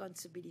of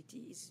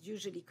responsibility, is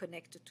usually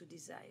connected to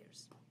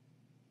desires.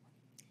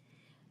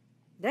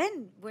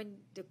 Then, when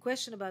the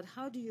question about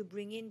how do you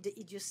bring in the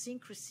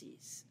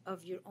idiosyncrasies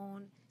of your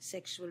own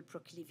sexual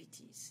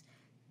proclivities,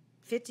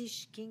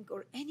 fetish, kink,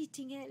 or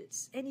anything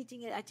else,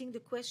 I think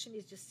the question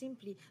is just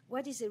simply,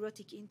 what is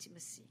erotic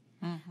intimacy?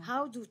 Mm-hmm.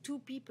 How do two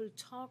people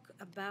talk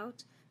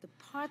about the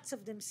parts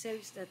of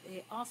themselves that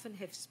they often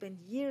have spent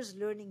years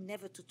learning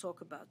never to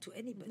talk about to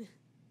anybody?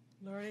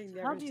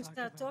 How do you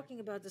start talking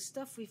about the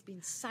stuff we've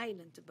been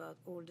silent about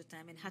all the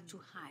time and had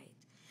to hide?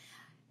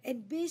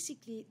 And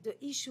basically, the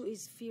issue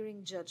is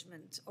fearing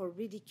judgment or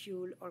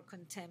ridicule or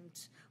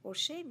contempt or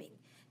shaming,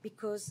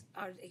 because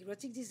our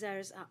erotic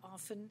desires are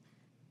often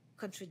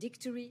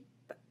contradictory,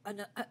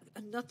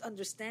 not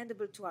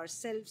understandable to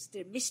ourselves.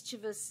 They're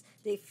mischievous.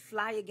 They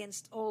fly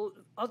against all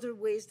other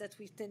ways that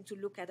we tend to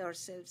look at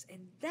ourselves.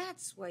 And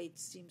that's why it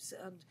seems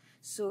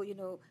so,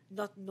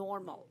 not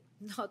normal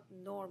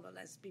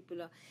as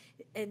people are.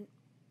 And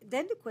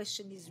then the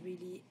question is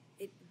really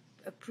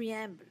a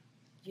preamble,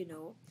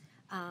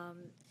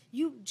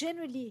 you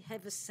generally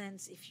have a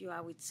sense if you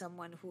are with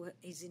someone who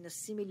is in a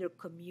similar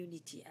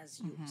community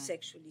as you,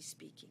 sexually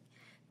speaking.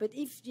 But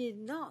if you're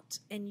not,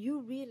 and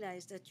you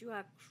realize that you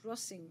are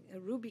crossing a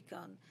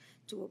Rubicon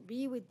to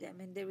be with them,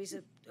 and there is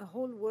a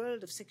whole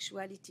world of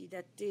sexuality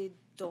that they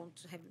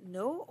don't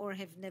know or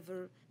have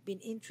never been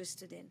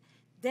interested in,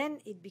 then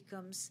it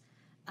becomes,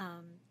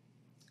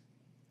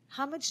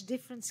 how much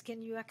difference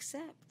can you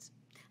accept?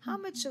 How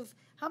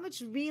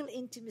much real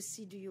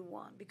intimacy do you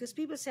want? Because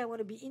people say, I want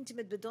to be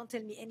intimate, but don't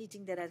tell me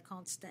anything that I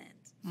can't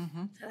stand,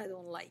 that I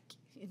don't like,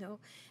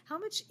 How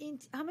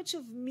much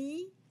of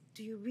me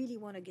do you really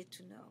want to get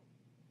to know?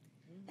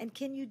 And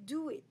can you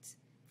do it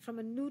from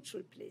a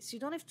neutral place? You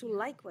don't have to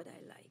like what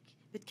I like,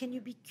 but can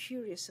you be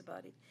curious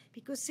about it?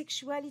 Because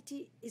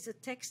sexuality is a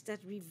text that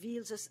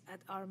reveals us at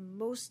our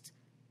most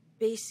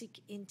basic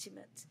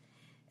intimate.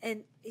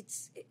 And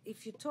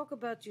if you talk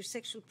about your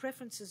sexual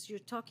preferences, you're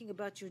talking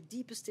about your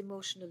deepest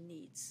emotional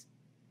needs.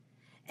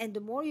 And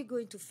the more you go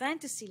into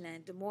fantasy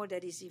land, the more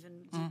that is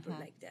even deeper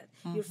like that.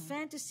 Your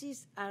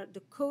fantasies are the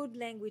code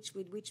language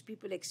with which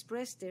people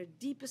express their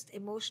deepest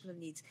emotional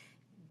needs,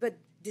 but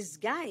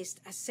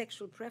disguised as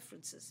sexual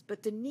preferences.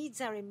 But the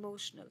needs are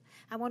emotional.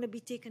 I want to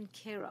be taken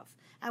care of.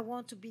 I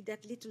want to be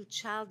that little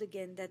child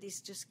again that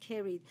is just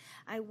carried.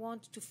 I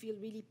want to feel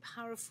really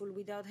powerful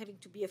without having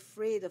to be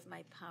afraid of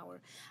my power.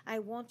 I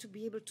want to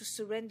be able to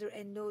surrender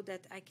and know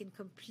that I can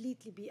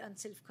completely be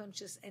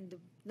unself-conscious and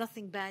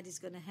nothing bad is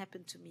going to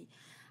happen to me.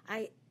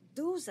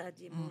 Those are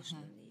the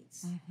emotional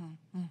needs.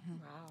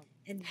 Wow.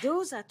 And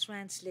those are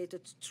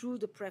translated through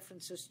the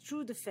preferences,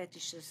 through the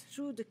fetishes,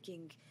 through the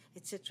kink,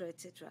 etc.,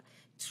 etc.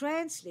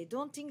 Translate.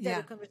 Don't think that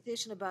a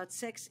conversation about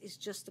sex is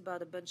just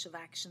about a bunch of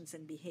actions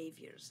and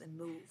behaviors and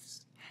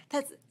moves.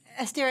 That's,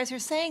 Esther, as you're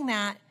saying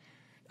that,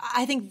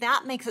 I think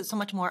that makes it so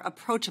much more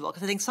approachable,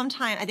 because I think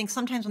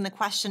sometimes when the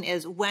question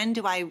is, when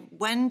do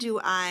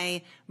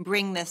I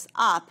bring this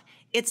up,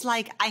 it's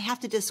like I have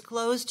to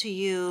disclose to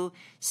you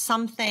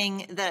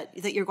something that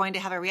you're going to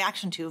have a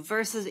reaction to,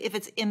 versus if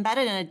it's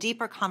embedded in a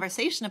deeper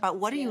conversation about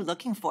what are you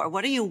looking for,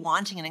 what are you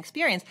wanting in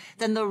experience,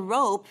 then the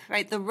rope,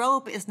 right? The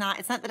rope is not,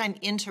 it's not that I'm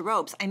into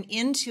ropes, I'm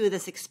into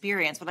this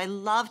experience. What I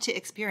love to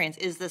experience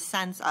is the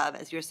sense of,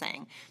 as you're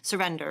saying,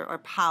 surrender or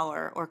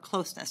power or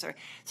closeness, or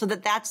so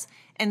that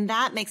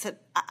makes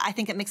it, I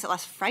think it makes it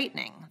less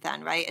frightening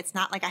then, right? It's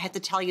not like I have to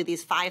tell you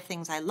these 5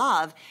 things I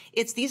love.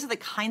 These are the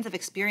kinds of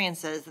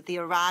experiences that the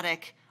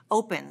erotic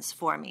opens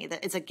for me.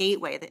 That it's a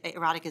gateway. The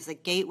erotic is a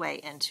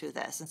gateway into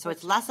this. And so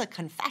it's less a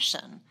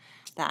confession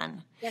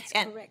than. That's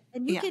correct.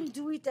 And you can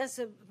do it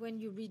when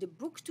you read a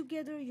book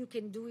together. You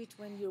can do it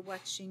when you're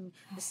watching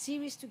a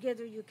series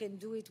together. You can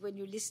do it when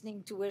you're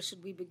listening to Where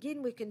Should We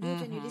Begin? We can do it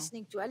when you're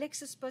listening to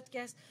Alex's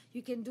podcast.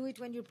 You can do it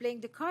when you're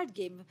playing the card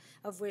game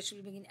of Where Should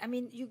We Begin? I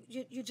mean,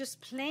 you're just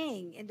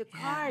playing, and the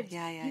card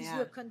gives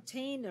you a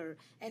container,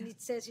 and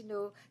it says,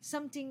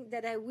 something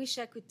that I wish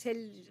I could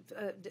tell,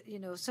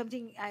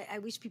 something I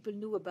wish people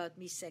knew about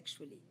me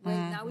sexually. Well,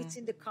 now it's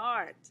in the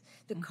card.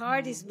 The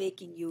card is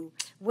making you.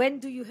 When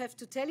do you have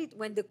to tell it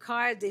when the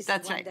card is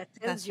That's the one right. that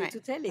tells That's you right.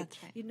 to tell it. That's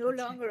right. You no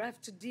longer have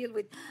to deal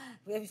with,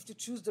 we have to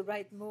choose the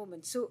right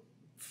moment. So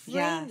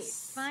frame it.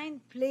 Find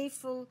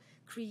playful,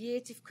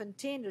 creative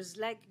containers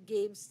like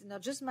games,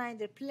 not just mine,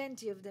 there are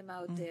plenty of them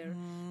out there,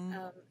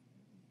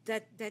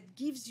 that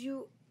gives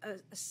you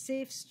a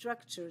safe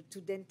structure to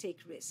then take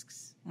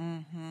risks.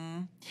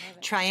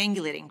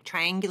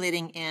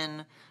 Triangulating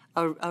in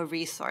a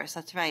resource.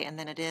 That's right. And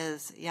then it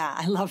is,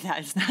 I love that.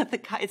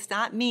 It's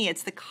not me.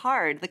 It's the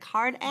card. The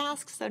card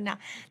asks. So now,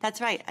 that's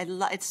right.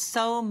 It's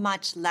so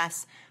much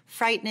less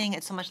frightening.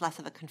 It's so much less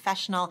of a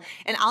confessional.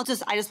 And I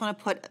just want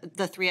to put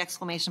the 3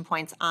 exclamation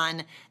points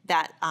on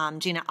that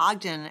Gina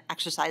Ogden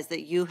exercise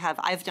that you have.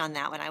 I've done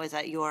that when I was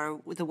at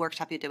the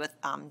workshop you did with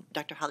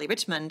Dr. Holly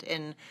Richmond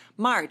in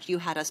March. You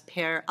had us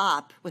pair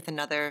up with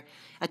another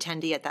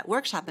attendee at that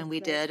workshop, and we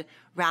did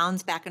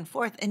rounds back and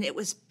forth, and it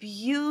was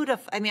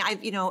beautiful. I mean,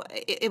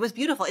 it was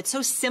beautiful. It's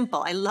so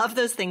simple. I love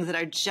those things that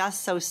are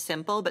just so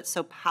simple but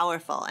so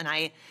powerful, and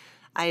I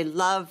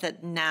love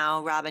that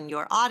now, Robin,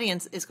 your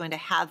audience is going to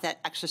have that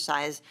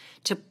exercise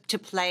to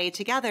play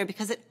together,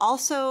 because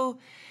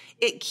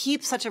it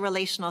keeps such a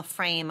relational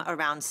frame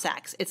around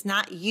sex. It's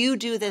not you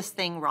do this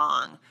thing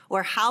wrong,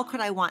 or how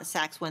could I want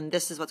sex when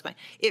this is what's going.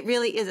 It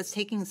really is. It's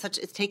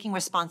taking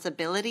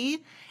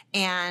responsibility,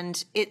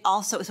 and it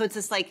also, so it's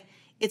this like,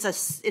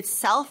 it's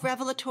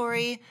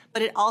self-revelatory,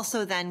 but it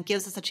also then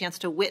gives us a chance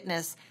to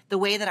witness the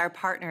way that our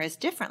partner is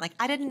different. Like,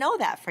 I didn't know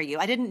that for you.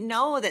 I didn't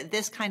know that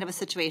this kind of a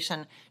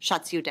situation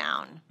shuts you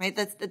down, right?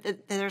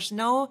 There's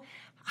no,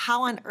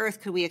 how on earth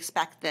could we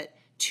expect that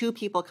 2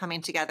 people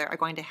coming together are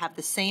going to have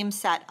the same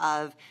set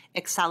of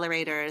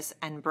accelerators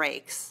and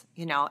brakes,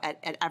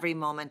 at every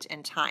moment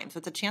in time. So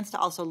it's a chance to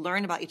also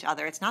learn about each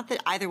other. It's not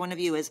that either one of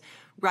you is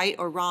right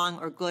or wrong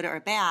or good or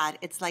bad.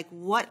 It's like,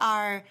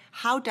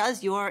 how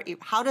does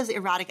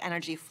erotic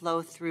energy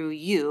flow through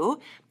you?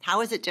 How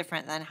is it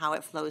different than how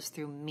it flows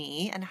through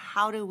me? And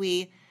how do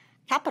we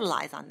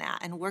capitalize on that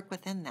and work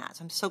within that?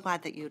 So I'm so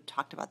glad that you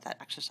talked about that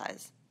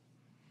exercise.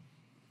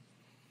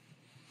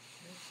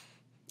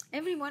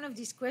 Every one of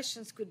these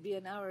questions could be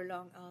an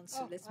hour-long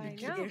answer. Let's be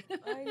clear.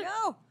 I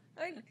know.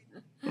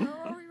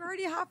 We're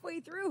already halfway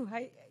through.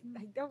 I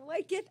don't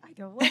like it. I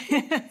don't like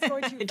it. It's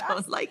going too fast. I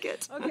don't like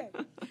it. Okay.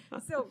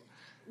 So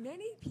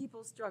many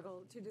people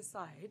struggle to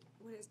decide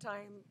when it's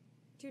time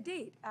to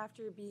date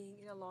after being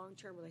in a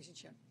long-term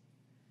relationship.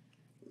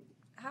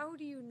 How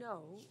do you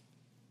know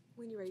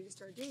when you're ready to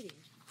start dating?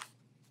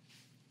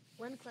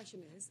 One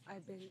question is,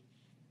 I'm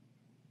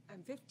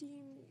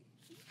 15.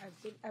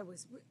 I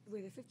was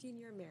with a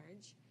 15-year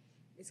marriage.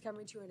 It's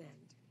coming to an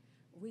end.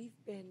 We've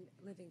been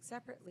living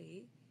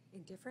separately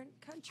in different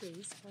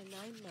countries for 9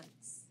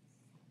 months.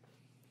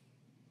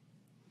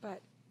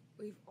 But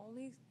we've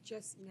only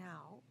just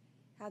now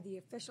had the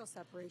official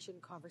separation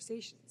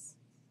conversations.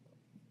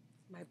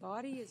 My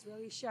body is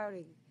really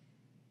shouting.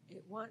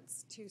 It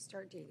wants to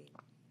start dating.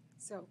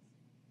 So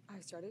I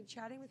started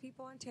chatting with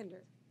people on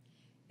Tinder.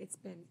 It's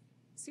been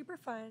super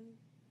fun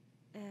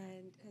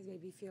and has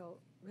made me feel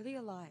really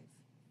alive.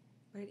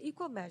 But in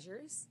equal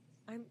measures,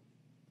 I'm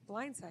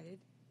blindsided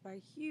by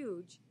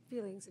huge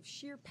feelings of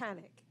sheer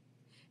panic,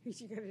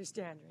 which you can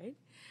understand, right?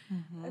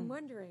 Mm-hmm. I'm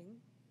wondering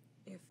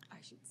if I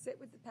should sit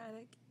with the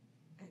panic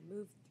and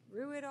move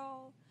through it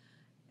all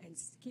and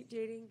keep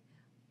dating,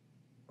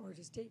 or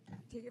just take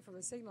it from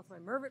a signal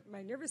from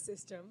my nervous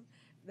system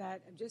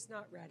that I'm just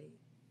not ready.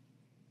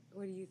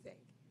 What do you think?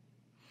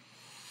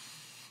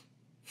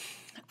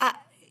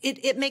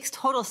 It makes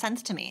total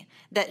sense to me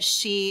that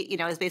she,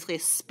 is basically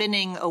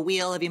spinning a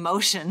wheel of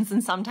emotions,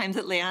 and sometimes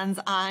it lands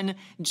on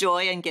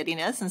joy and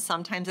giddiness, and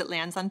sometimes it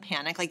lands on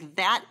panic.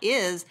 That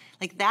is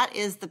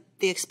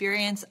the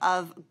experience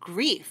of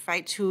grief,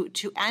 right?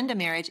 To end a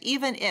marriage,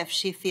 even if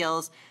she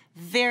feels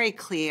very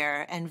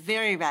clear and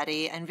very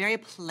ready and very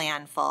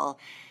planful,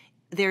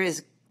 there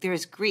is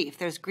grief.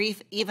 There's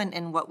grief even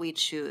in what we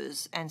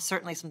choose, and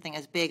certainly something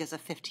as big as a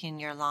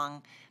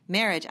 15-year-long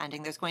marriage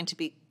ending. There's going to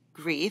be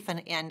grief, and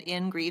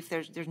in grief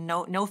there's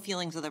no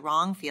feelings are the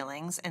wrong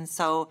feelings. And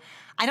so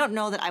I don't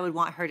know that I would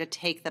want her to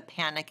take the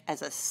panic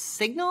as a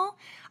signal.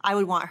 I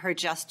would want her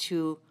just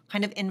to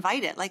kind of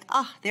invite it, like,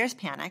 there's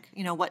panic.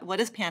 What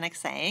is panic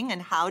saying,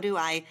 and how do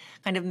I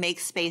kind of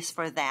make space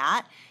for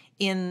that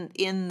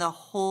in the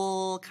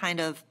whole kind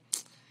of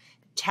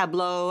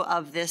tableau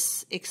of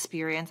this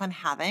experience I'm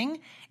having.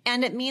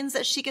 And it means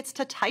that she gets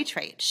to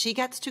titrate. She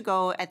gets to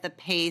go at the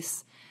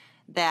pace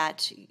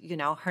that,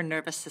 her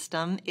nervous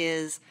system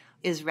is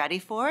ready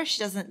for.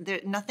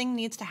 Nothing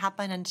needs to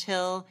happen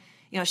until,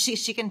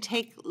 she can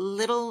take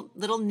little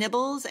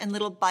nibbles and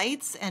little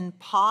bites and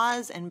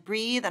pause and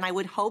breathe. And I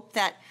would hope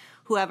that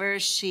whoever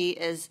she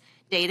is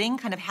dating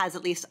kind of has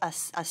at least a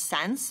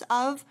sense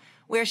of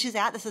where she's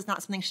at. This is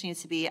not something she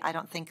needs to be, I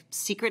don't think,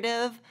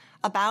 secretive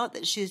about,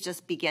 that she's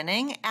just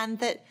beginning, and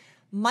that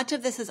much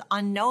of this is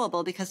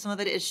unknowable because some of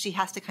it is she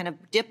has to kind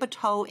of dip a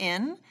toe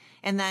in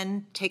and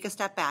then take a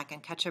step back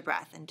and catch her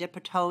breath and dip a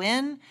toe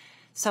in.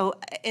 So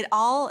it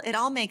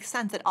all makes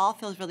sense. It all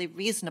feels really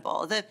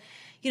reasonable.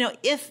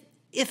 If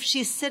if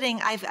she's sitting,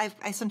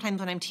 I sometimes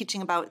when I'm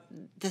teaching about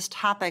this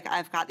topic,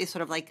 I've got these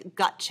sort of like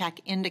gut check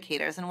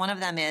indicators. And one of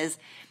them is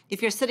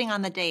if you're sitting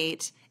on the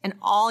date and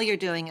all you're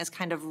doing is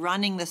kind of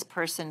running this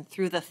person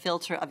through the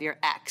filter of your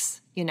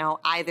ex,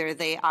 either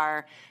they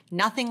are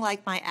nothing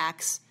like my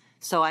ex,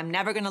 so I'm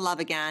never going to love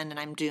again and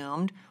I'm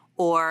doomed,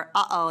 or,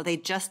 they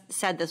just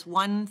said this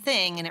one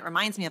thing and it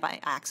reminds me of my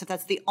ex.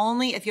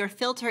 If your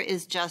filter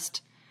is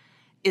just,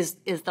 is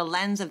the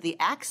lens of the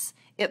ex,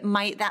 that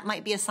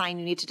might be a sign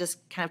you need to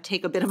just kind of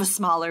take a bit of a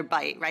smaller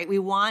bite, right? I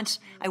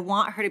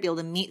want her to be able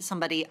to meet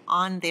somebody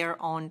on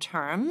their own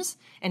terms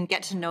and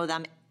get to know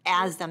them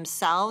as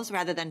themselves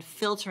rather than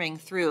filtering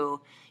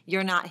through,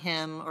 you're not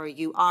him or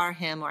you are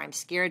him or I'm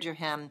scared you're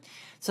him.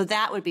 So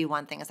that would be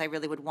one thing, is I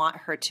really would want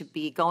her to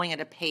be going at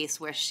a pace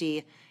where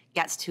she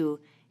gets to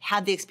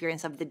have the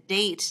experience of the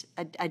date.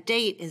 A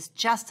date is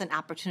just an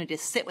opportunity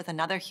to sit with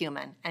another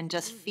human and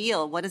just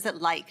feel what is it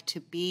like to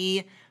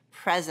be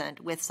present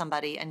with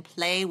somebody and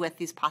play with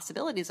these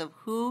possibilities of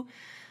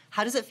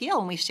how does it feel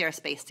when we share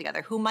space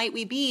together? Who might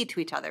we be to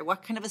each other?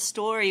 What kind of a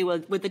story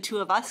would the two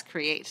of us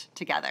create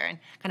together, and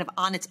kind of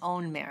on its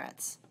own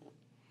merits?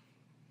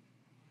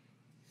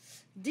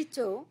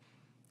 Ditto.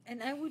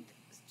 And I would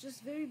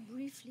just very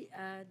briefly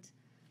add,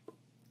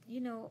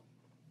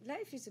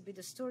 life is a bit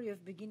a story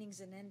of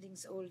beginnings and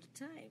endings all the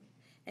time.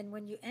 And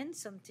when you end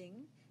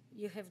something,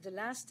 you have the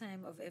last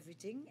time of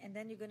everything, and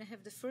then you're going to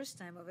have the first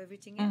time of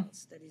everything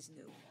else that is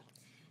new.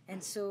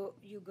 And so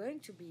you're going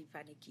to be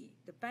panicky.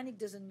 The panic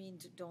doesn't mean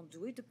don't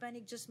do it. The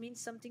panic just means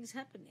something's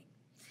happening.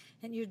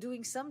 And you're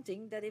doing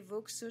something that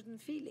evokes certain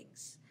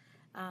feelings.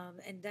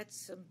 And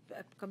that's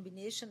a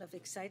combination of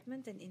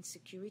excitement and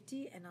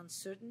insecurity and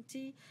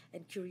uncertainty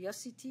and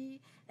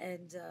curiosity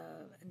and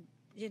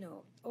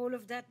all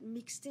of that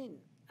mixed in.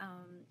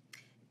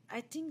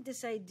 I think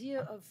this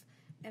idea of,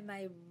 am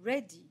I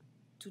ready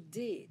to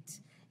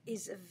date,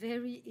 is a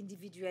very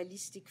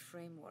individualistic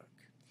framework.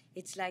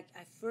 It's like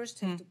I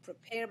first have to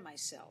prepare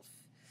myself.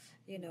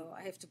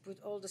 I have to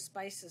put all the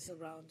spices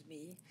around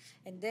me,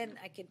 and then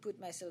I can put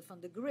myself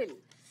on the grill.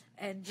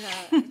 And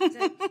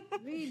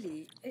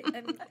really,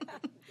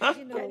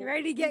 getting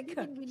ready to get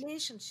cooked.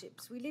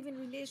 We live in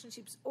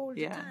relationships all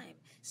the time.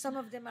 Some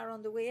of them are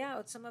on the way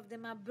out. Some of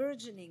them are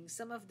burgeoning.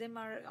 Some of them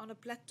are on a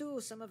plateau.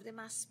 Some of them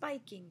are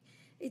spiking.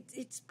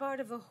 It's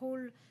part of a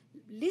whole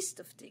list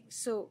of things.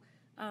 So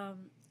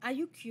are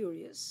you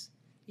curious?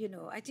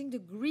 I think the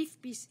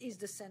grief piece is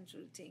the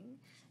central thing,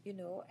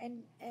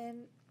 and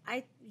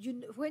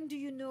when do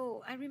you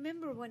know? I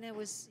remember when I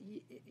was,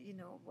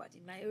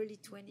 in my early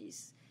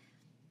 20s,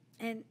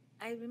 and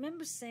I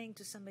remember saying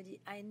to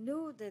somebody, I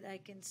know that I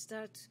can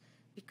start,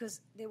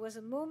 because there was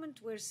a moment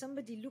where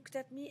somebody looked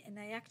at me and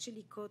I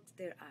actually caught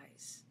their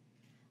eyes.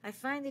 I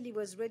finally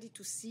was ready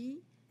to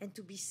see and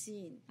to be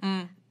seen.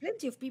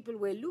 Plenty of people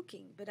were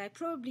looking, but I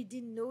probably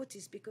didn't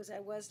notice because I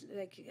was,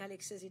 like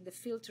Alex says, in the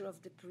filter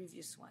of the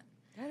previous one.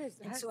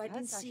 So I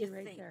didn't see a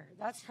thing. Right there.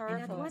 That's powerful.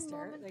 And at one Esther.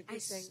 moment, like I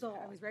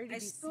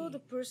saw the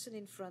person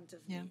in front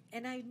of me,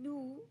 and I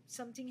knew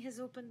something has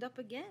opened up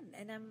again,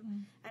 and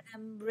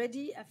I'm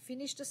ready. I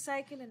finished the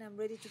cycle, and I'm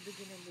ready to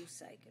begin a new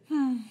cycle.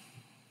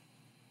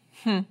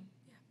 Yeah,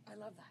 I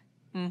love that.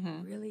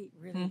 Really,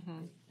 really,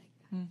 really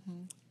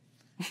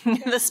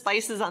like that. The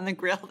spices on the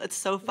grill. That's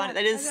so fun. Yeah,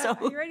 that is so.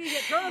 You're ready to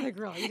get thrown on the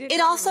grill.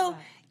 It also,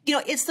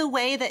 it's the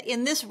way that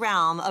in this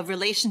realm of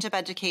relationship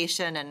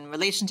education and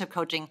relationship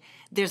coaching,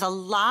 there's a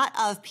lot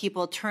of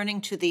people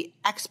turning to the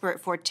expert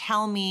for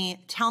tell me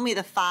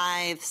the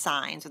 5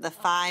 signs or the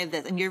 5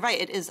 this. And you're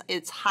right. It's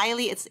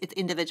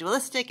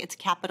individualistic. It's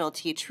capital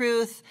T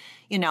truth.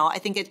 I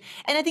think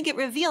it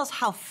reveals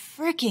how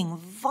freaking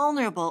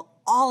vulnerable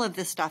all of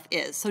this stuff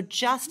is. So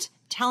just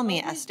tell me,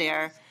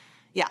 Esther.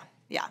 Yeah.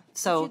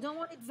 So if you don't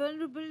want it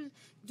vulnerable,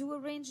 do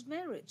arranged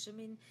marriage. I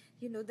mean,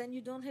 then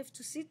you don't have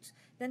to sit.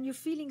 Then your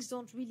feelings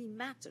don't really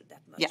matter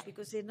that much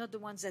because they're not the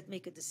ones that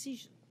make a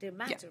decision. They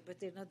matter, but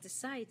they're not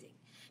deciding.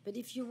 But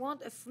if you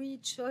want a free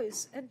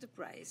choice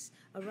enterprise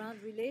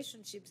around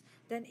relationships,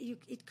 then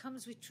it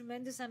comes with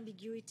tremendous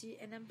ambiguity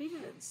and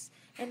ambivalence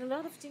and a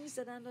lot of things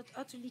that are not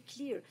utterly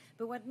clear.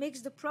 But what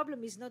makes the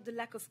problem is not the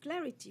lack of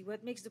clarity.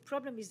 What makes the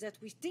problem is that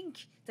we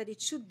think that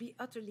it should be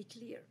utterly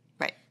clear.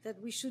 Right.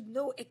 That we should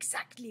know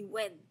exactly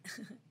when.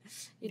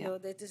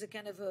 That is a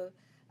kind of a,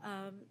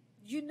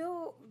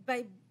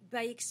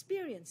 by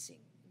experiencing.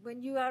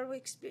 When you are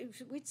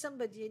with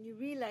somebody and you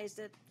realize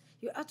that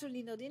you're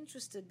utterly not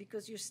interested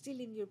because you're still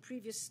in your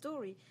previous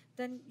story,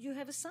 then you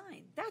have a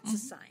sign. That's a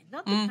sign,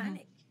 not the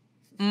panic.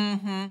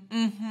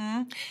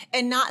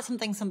 And not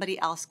something somebody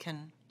else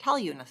can tell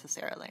you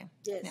necessarily.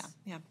 Yes.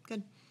 Yeah,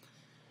 good.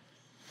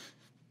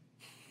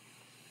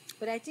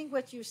 But I think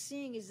what you're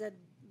seeing is that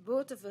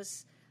both of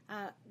us,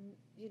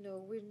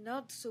 we're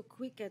not so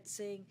quick at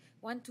saying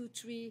 1, 2,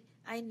 3.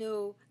 I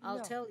know.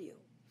 I'll tell you.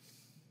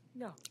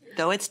 No.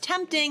 Though it's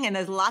tempting, and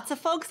there's lots of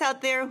folks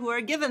out there who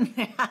are given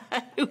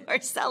that, who are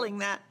selling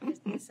that.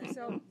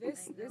 So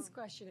this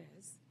question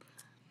is,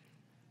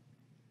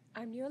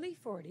 I'm nearly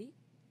 40,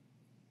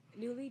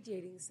 newly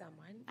dating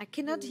someone. I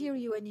cannot hear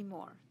you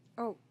anymore.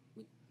 Oh,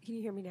 Can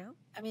you hear me now?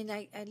 I mean,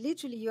 I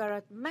literally, you are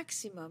at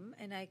maximum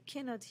and I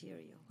cannot hear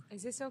you.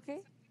 Is this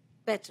okay?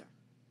 Better.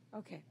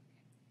 Okay.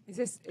 Is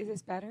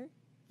this better?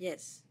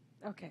 Yes.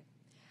 Okay.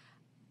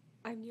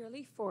 I'm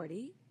nearly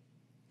 40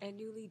 and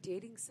newly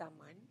dating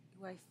someone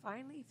who I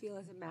finally feel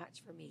is a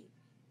match for me.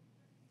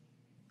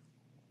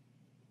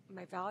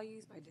 My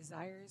values, my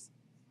desires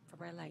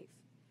for my life.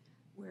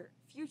 We're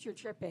future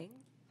tripping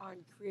on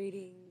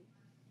creating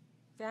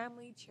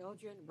family,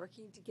 children,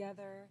 working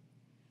together,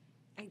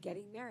 and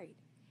getting married.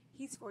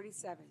 He's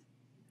 47.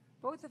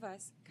 Both of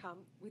us come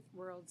with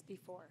worlds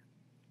before.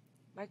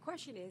 My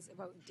question is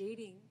about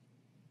dating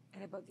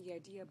and about the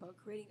idea about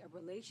creating a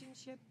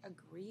relationship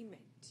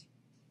agreement,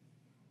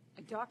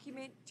 a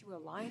document to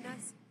align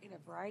us in a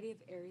variety of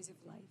areas of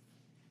life.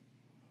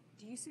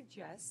 Do you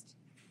suggest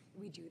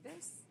we do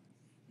this?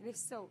 And if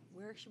so,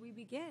 where should we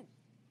begin?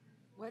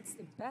 What's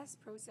the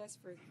best process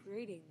for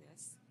creating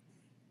this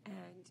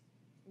and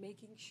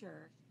making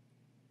sure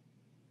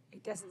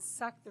it doesn't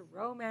suck the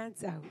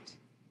romance out?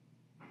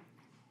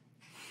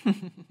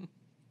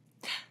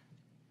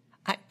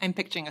 I'm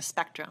picturing a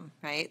spectrum,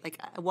 right? Like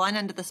one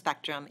end of the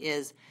spectrum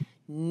is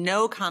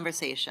no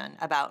conversation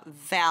about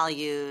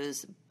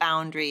values,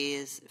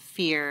 boundaries,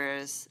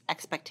 fears,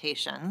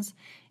 expectations.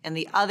 And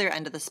the other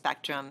end of the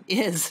spectrum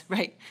is,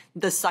 right,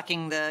 the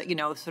sucking the,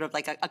 sort of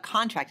like a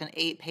contract, an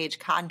 8-page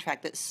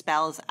contract that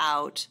spells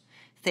out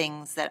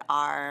things that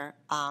are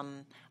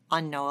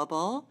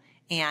unknowable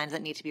and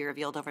that need to be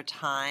revealed over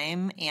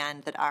time,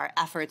 and that are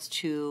efforts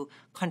to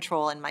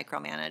control and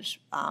micromanage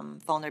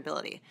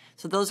vulnerability.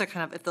 So those are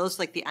kind of, if those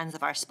are like the ends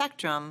of our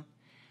spectrum,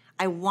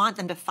 I want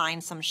them to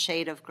find some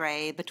shade of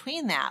gray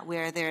between that,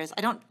 where there's,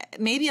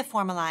 maybe a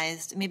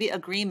formalized, maybe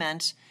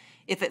agreement,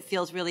 if it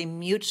feels really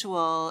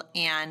mutual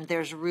and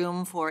there's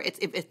room for, if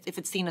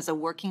it's seen as a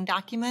working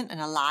document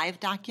and a live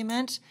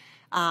document,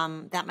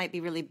 that might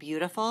be really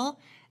beautiful.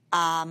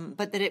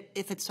 But that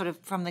if it's sort of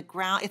from the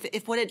ground,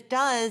 if what it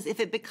does, if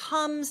it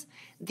becomes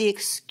the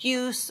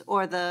excuse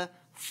or the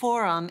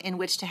forum in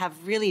which to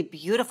have really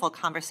beautiful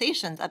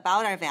conversations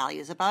about our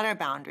values, about our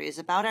boundaries,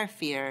 about our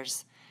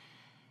fears,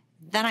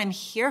 then I'm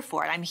here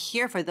for it. I'm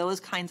here for those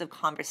kinds of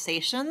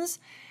conversations.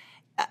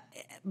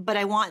 But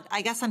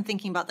I guess I'm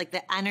thinking about like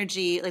the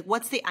energy, like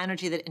what's the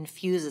energy that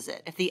infuses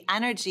it? If the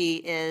energy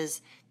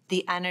is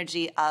the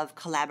energy of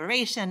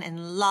collaboration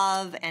and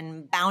love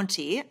and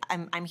bounty,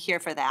 I'm here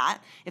for that.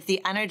 If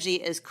the energy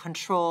is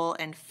control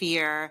and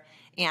fear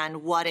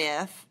and what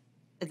if,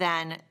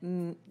 then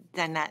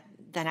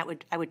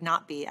I would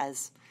not be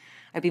as,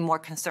 I'd be more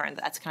concerned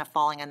that that's kind of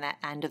falling on that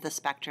end of the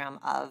spectrum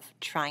of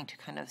trying to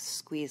kind of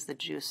squeeze the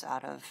juice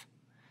out of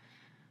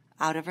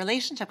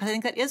relationship, because I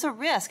think that is a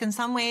risk. In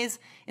some ways,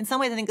 I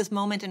think this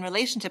moment in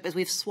relationship is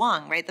we've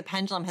swung, right? The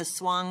pendulum has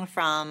swung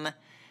from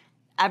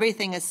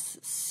everything is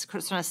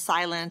sort of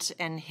silent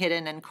and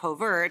hidden and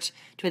covert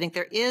to I think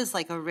there is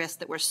like a risk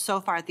that we're so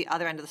far at the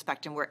other end of the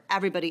spectrum where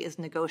everybody is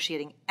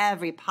negotiating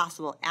every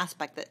possible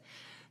aspect that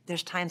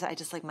there's times that I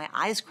just like my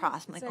eyes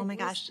cross. I'm like, oh my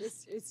gosh.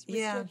 It's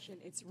restriction,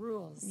 it's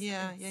rules.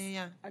 Yeah.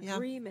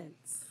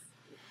 Agreements. Yeah.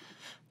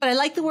 But I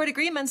like the word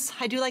agreements.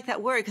 I do like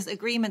that word because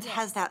agreements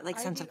has that like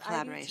sense of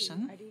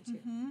collaboration. I do too.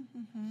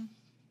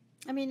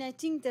 I mean, I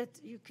think that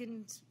you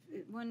can,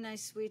 one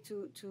nice way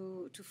to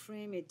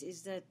frame it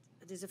is that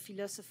there's a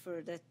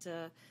philosopher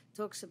that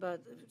talks about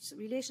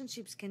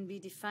relationships can be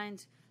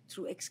defined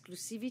through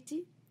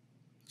exclusivity,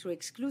 through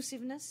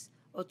exclusiveness,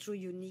 or through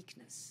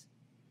uniqueness.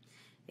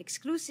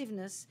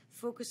 Exclusiveness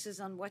focuses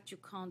on what you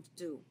can't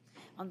do,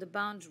 on the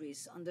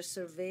boundaries, on the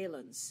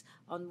surveillance,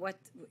 on what,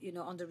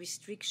 on the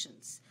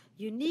restrictions.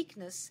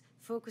 Uniqueness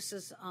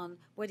focuses on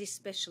what is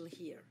special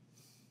here.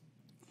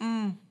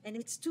 And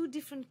it's two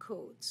different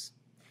codes.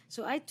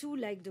 So I too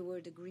like the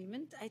word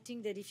agreement. I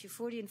think that if you're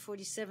 40 and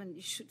 47,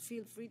 you should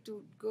feel free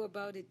to go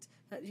about it,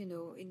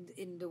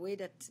 in the way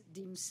that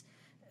deems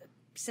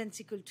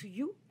sensical to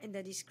you and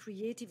that is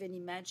creative and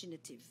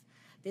imaginative.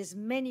 There's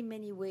many,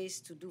 many ways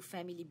to do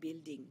family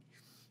building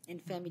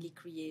and family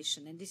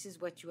creation, and this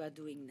is what you are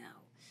doing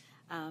now.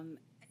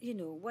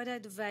 What are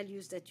the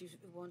values that you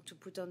want to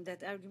put on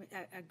that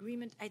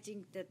agreement? I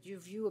think that your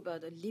view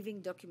about a living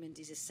document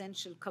is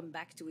essential. Come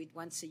back to it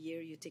once a year.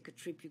 You take a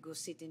trip, you go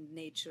sit in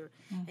nature,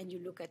 and you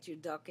look at your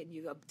doc and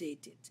you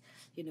update it,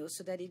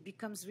 so that it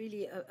becomes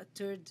really a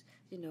third,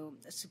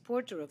 a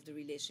supporter of the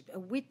relationship, a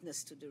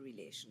witness to the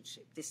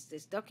relationship.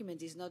 This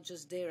document is not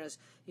just there as,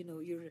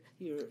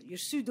 your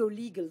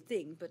pseudo-legal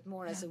thing, but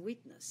more as a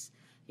witness.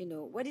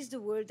 What is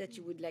the world that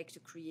you would like to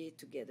create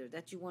together,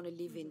 that you want to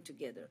live in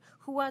together?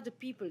 Who are the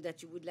people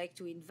that you would like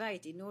to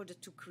invite in order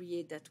to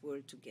create that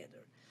world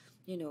together?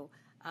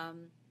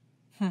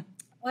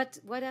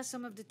 What are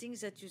some of the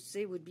things that you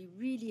say would be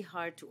really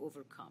hard to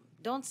overcome?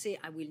 Don't say,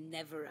 I will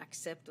never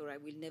accept or I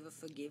will never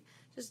forgive.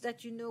 Just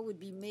that would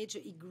be major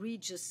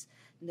egregious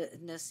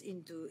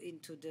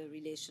into the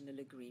relational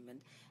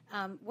agreement.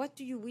 What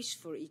do you wish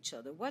for each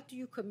other? What do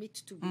you commit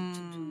to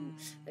do?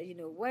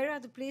 Where are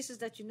the places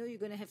that you know you're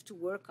going to have to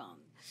work on?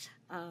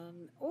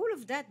 All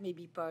of that may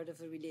be part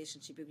of a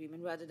relationship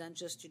agreement, rather than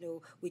just,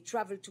 we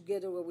travel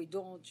together or we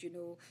don't.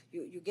 You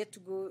get to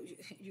go,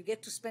 you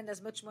get to spend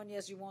as much money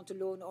as you want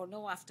alone, or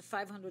no, after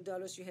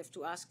 $500 you have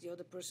to ask the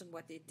other person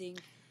what they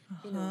think.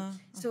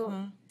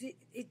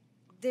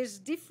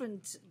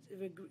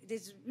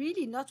 There's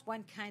really not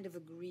one kind of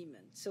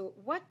agreement. So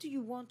what do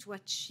you want to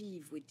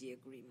achieve with the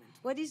agreement?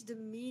 What is the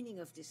meaning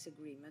of this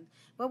agreement?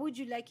 What would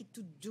you like it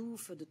to do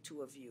for the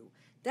two of you?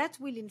 That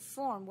will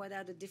inform what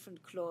are the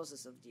different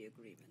clauses of the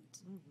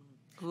agreement.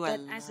 Ooh, but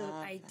as an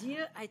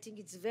idea, I think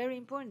it's very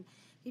important.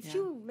 If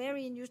you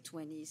marry in your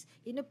 20s,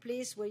 in a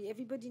place where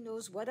everybody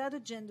knows what are the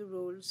gender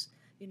roles,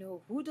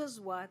 who does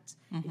what,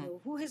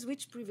 who has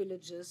which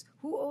privileges,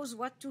 who owes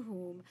what to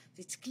whom,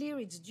 it's clear,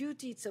 it's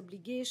duty, it's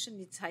obligation,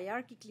 it's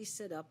hierarchically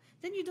set up,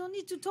 then you don't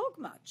need to talk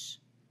much,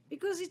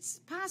 because it's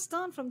passed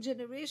on from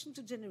generation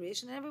to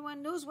generation, and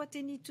everyone knows what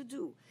they need to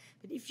do.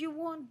 But if you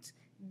want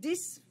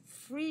this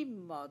free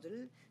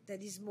model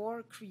that is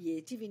more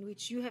creative, in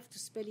which you have to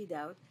spell it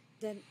out,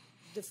 then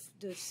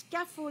the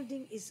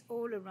scaffolding is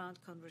all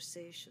around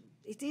conversation.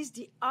 It is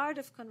the art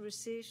of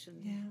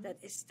conversation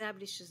that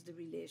establishes the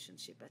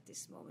relationship at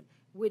this moment.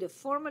 With a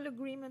formal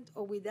agreement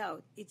or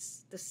without,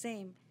 it's the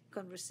same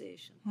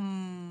conversation.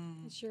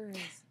 It sure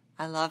is.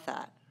 I love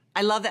that.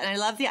 And I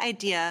love the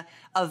idea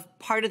of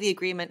part of the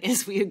agreement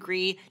is we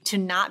agree to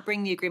not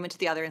bring the agreement to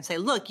the other and say,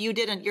 look,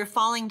 you're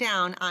falling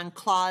down on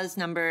clause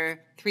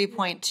number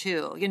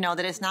 3.2,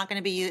 that it's not going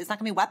to be used, it's not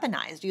going to be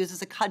weaponized, used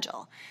as a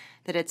cudgel.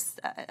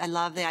 I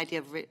love the idea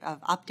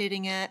of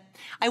updating it.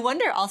 I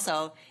wonder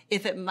also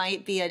if it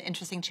might be an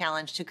interesting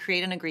challenge to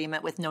create an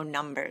agreement with no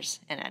numbers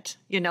in it,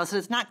 so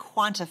it's not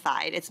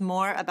quantified. It's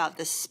more about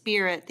the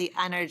spirit, the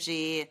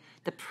energy,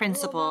 the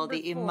principle,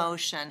 the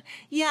emotion.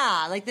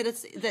 Yeah, like that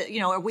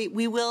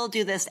we will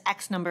do this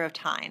X number of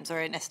times,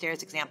 or in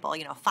Esther's example,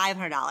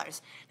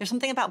 $500. There's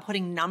something about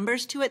putting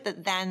numbers to it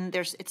that then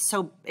it's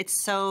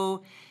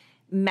so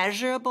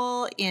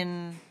measurable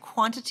in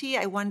quantity.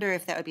 I wonder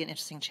if that would be an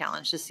interesting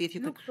challenge to see if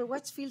you could. But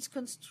what feels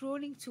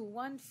controlling to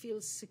one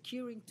feels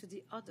securing to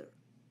the other.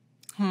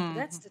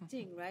 That's the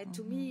thing, right?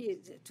 To me,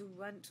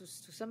 to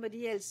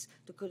somebody else,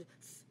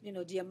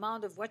 the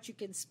amount of what you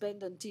can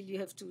spend until you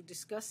have to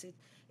discuss it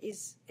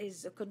is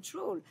a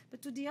control.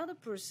 But to the other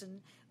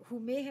person who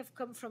may have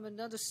come from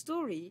another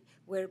story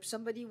where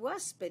somebody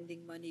was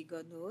spending money,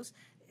 God knows,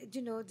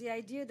 the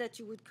idea that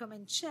you would come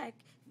and check,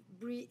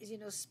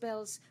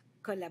 spells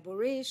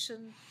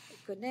collaboration,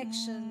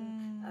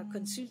 connection,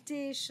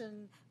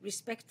 consultation,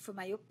 respect for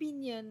my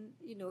opinion,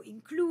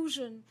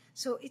 inclusion.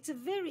 So it's a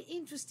very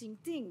interesting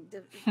thing.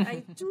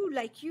 I too,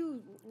 like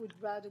you, would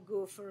rather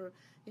go for,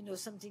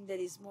 something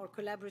that is more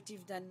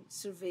collaborative than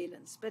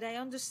surveillance. But I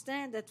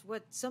understand that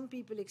what some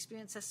people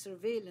experience as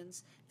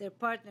surveillance, their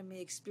partner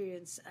may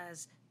experience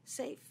as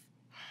safe.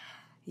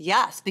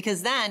 Yes,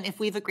 because then if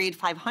we've agreed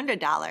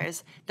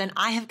 $500, then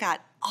I have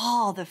got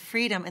all the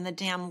freedom in the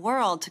damn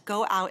world to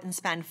go out and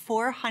spend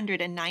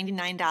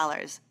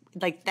 $499.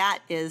 Like,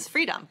 that is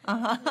freedom.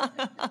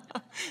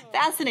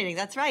 Fascinating.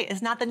 That's right.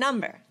 It's not the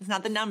number. It's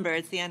not the number.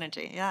 It's the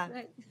energy. Yeah.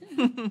 Right.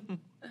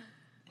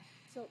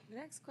 So the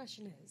next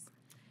question is,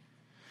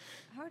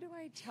 how do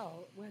I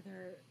tell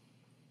whether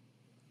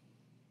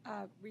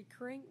a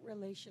recurring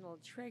relational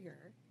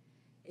trigger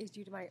is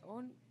due to my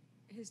own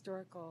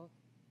historical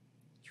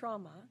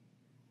trauma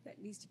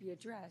that needs to be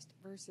addressed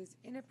versus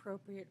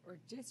inappropriate or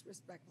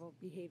disrespectful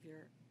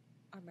behavior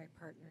on my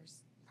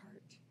partner's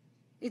part?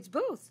 It's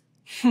both.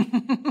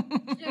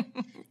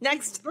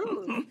 Next.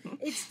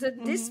 It's both.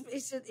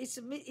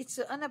 It's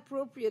an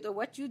unappropriate, or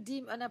what you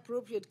deem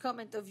unappropriate,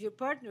 comment of your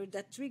partner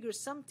that triggers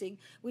something,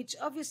 which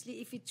obviously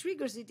if it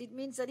triggers it, it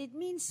means that it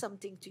means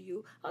something to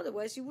you.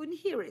 Otherwise you wouldn't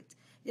hear it.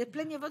 There are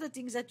plenty of other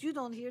things that you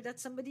don't hear that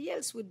somebody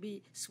else would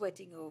be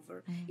sweating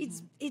over.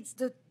 It's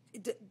the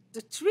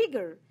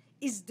trigger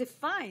is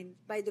defined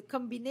by the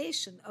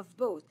combination of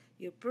both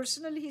your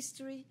personal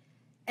history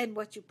and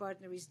what your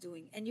partner is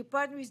doing. And your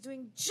partner is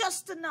doing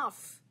just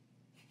enough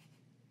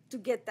to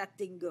get that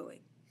thing going.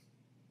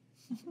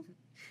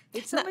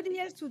 If somebody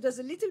else who does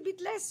a little bit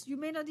less, you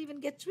may not even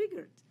get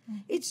triggered.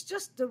 It's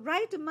just the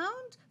right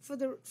amount for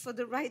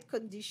the right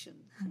condition.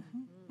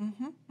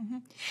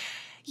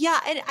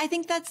 Yeah, and I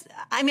think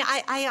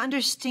I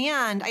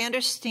understand. I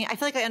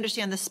feel like I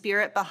understand the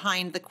spirit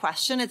behind the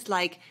question. It's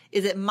like,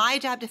 is it my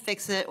job to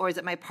fix it, or is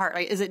it my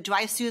partner? Do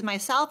I soothe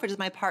myself, or does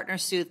my partner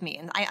soothe me?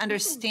 And I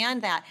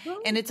understand that,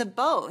 and it's a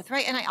both,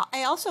 right? And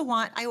I also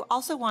want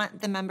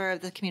the member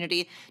of the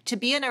community to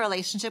be in a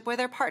relationship where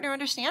their partner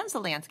understands the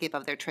landscape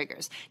of their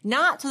triggers,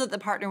 not so that the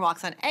partner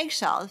walks on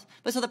eggshells,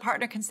 but so the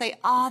partner can say,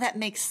 "Oh, that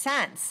makes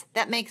sense.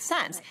 That makes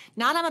sense." Right.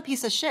 Not I'm a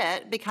piece of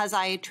shit because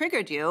I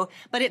triggered you,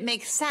 but it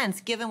makes sense.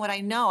 Given what I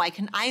know,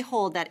 I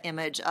hold that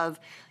image of,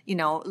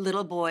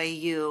 little boy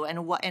you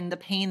and the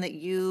pain that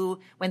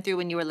you went through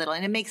when you were little.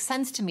 And it makes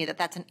sense to me that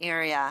that's an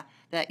area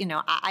that,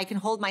 I can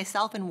hold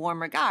myself in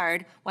warm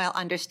regard while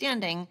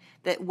understanding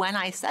that when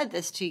I said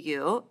this to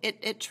you,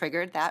 it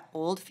triggered that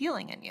old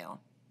feeling in you.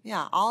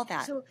 Yeah, all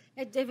that. So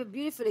I have a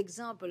beautiful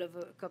example of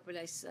a couple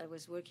I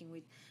was working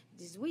with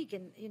this week,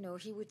 and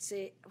he would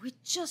say, "We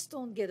just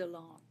don't get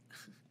along,"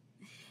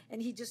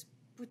 and he just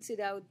puts it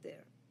out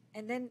there,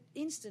 and then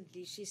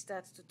instantly she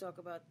starts to talk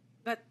about,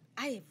 "But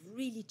I have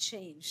really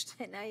changed,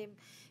 and I am,"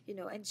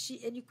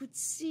 and you could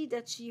see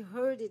that she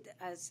heard it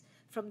as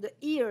from the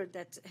ear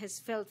that has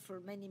felt for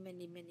many,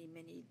 many, many,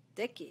 many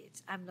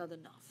decades. "I'm not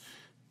enough."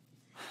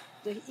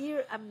 The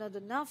ear, "I'm not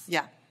enough."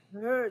 Yeah.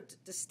 Heard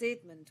the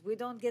statement, "We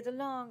don't get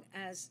along,"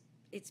 as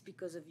 "It's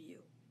because of you."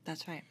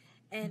 That's right.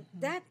 And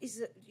that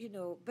is,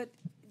 but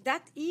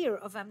that ear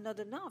of "I'm not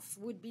enough"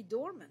 would be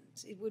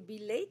dormant. It would be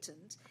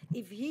latent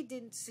if he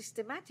didn't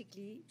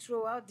systematically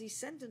throw out these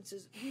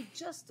sentences, "We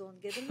just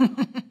don't get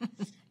along."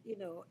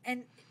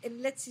 And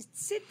let's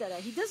sit there.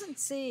 He doesn't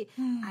say,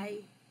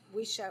 "I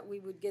wish we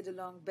would get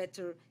along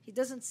better." He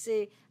doesn't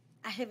say,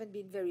 "I haven't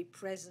been very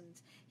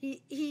present." He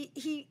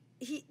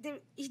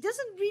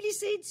doesn't really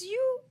say it's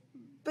you.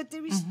 But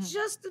there is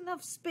just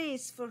enough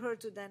space for her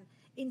to then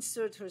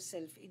insert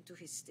herself into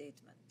his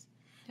statement.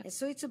 Yep. And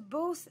so it's a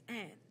both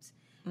and.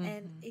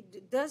 And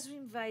it does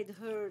invite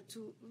her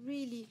to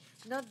really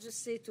not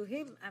just say to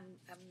him,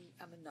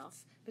 I'm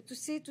enough, but to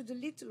say to the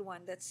little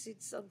one that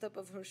sits on top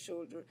of her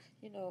shoulder,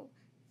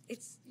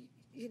 it's,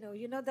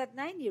 you're not that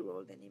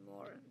 9-year-old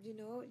anymore.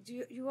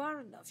 You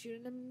are enough. You're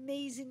an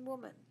amazing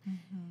woman.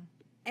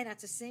 And at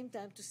the same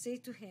time to say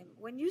to him,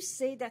 when you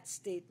say that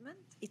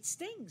statement, it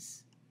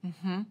stings.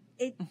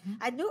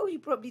 I know you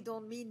probably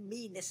don't mean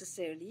me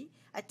necessarily.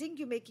 I think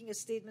you're making a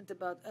statement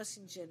about us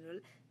in general,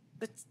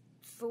 but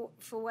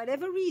for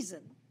whatever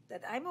reason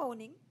that I'm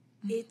owning,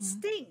 it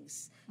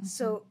stings.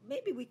 So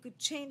maybe we could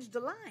change the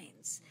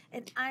lines.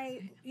 And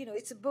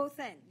it's a both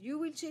end. You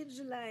will change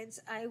the lines.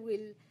 I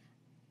will,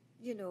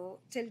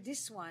 tell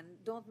this one,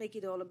 don't make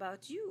it all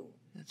about you.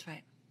 That's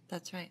right.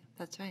 That's right.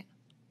 That's right.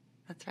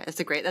 That's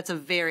right. That's a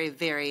very,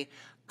 very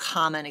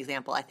common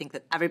example. I think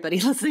that everybody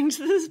listening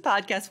to this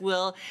podcast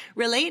will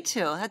relate to.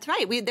 That's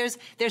right.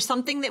 There's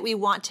something that we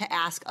want to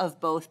ask of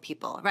both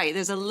people, right?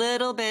 There's a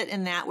little bit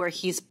in that where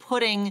he's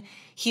putting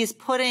his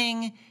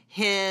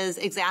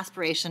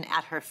exasperation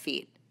at her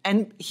feet.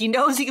 And he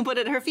knows he can put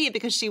it at her feet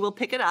because she will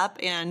pick it up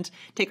and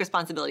take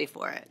responsibility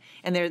for it.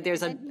 And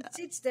there's he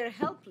sits there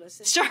helpless.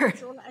 And sure.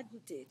 It's all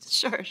agitated.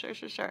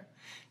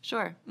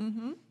 Sure.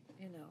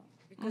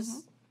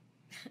 Because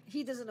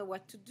he doesn't know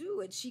what to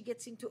do, and she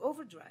gets into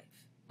overdrive.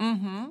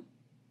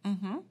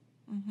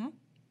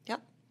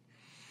 Yep.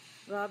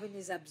 Robin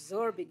is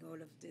absorbing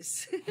all of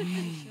this. I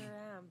sure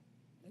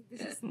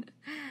am.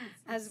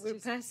 As we're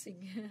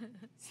passing.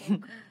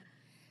 So,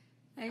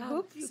 I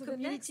hope you so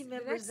community the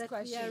members next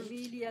that we are question.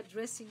 really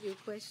addressing your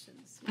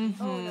questions.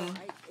 Oh no,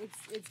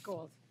 it's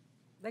gold,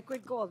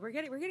 liquid gold. We're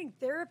getting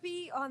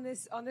therapy on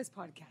this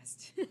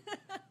podcast.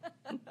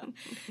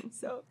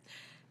 So,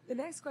 the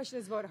next question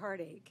is about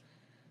heartache,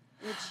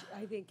 which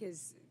I think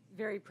is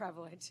very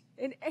prevalent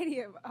in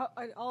in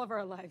all of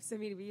our lives. I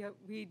mean,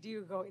 we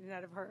do go in and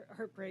out of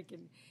heartbreak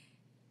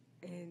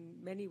in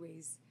many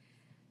ways.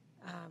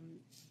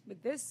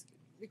 But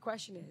the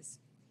question is,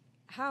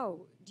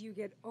 how do you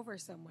get over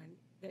someone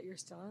that you're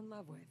still in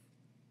love with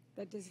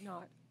that does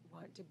not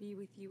want to be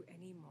with you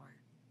anymore?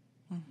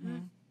 I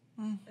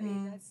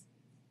mean, that's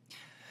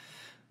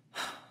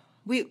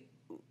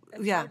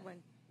a hard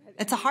one.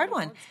 It's a hard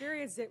one.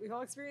 We've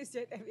all experienced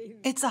it. I mean,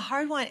 it's a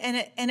hard one,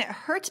 and it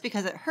hurts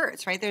because it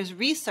hurts, right? There's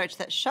research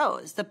that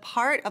shows the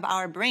part of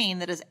our brain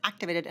that is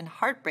activated in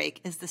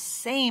heartbreak is the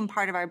same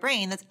part of our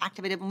brain that's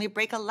activated when we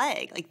break a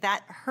leg. Like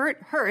that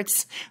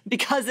hurts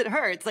because it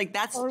hurts. Like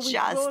that's or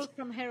withdrawal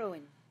from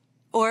heroin.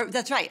 Or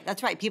that's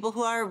right. People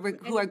who are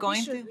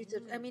going through.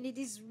 I mean, it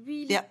is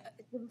really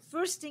the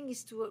first thing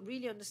is to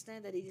really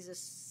understand that it is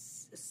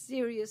a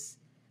serious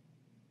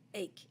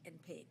ache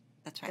and pain.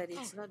 That's right. That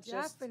it's not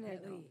just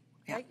definitely.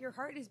 Like your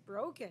heart is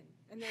broken,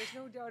 and there's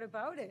no doubt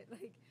about it.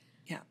 Like,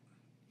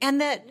 and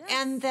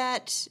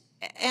this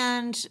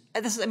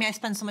is. I mean, I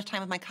spend so much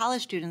time with my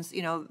college students,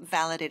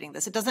 validating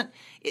this.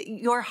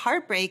 Your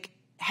heartbreak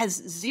has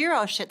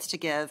zero shits to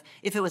give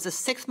if it was a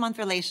 6-month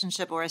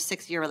relationship or a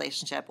 6-year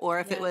relationship, or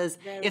if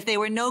they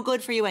were no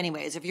good for you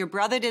anyways, if your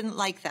brother didn't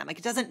like them. Like,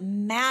 it doesn't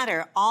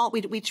matter.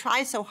 We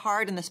try so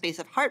hard in the space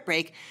of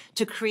heartbreak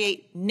to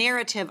create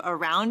narrative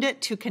around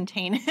it, to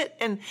contain it.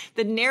 And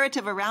the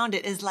narrative around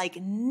it is like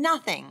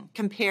nothing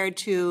compared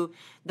to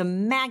the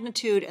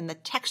magnitude and the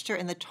texture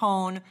and the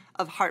tone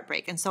of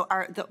heartbreak. And so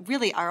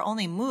our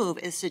only move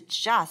is to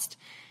just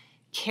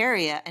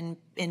carry it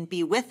and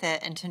be with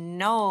it, and to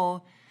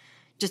know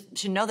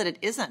that it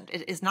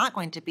is not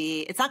going to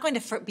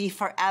be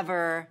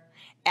forever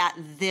at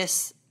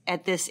this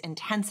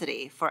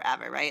intensity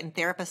forever, right? And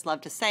therapists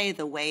love to say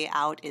the way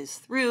out is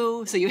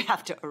through, so you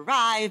have to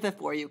arrive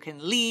before you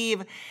can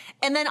leave.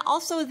 And then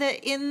also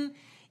that in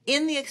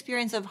the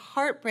experience of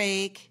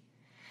heartbreak,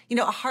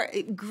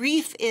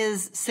 grief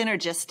is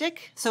synergistic.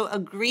 So a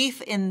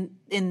grief in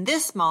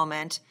this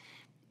moment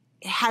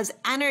has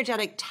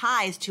energetic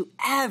ties to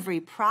every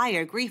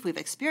prior grief we've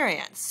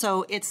experienced.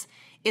 So it's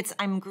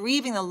I'm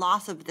grieving the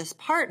loss of this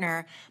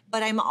partner,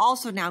 but I'm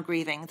also now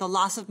grieving the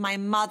loss of my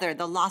mother,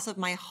 the loss of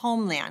my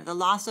homeland, the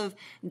loss of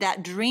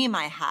that dream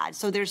I had.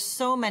 So there's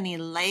so many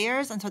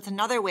layers. And so it's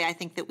another way I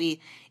think that we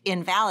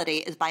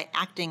invalidate is by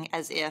acting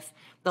as if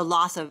the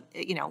loss of,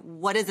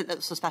 what is it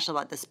that's so special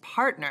about this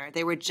partner?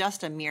 They were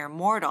just a mere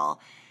mortal.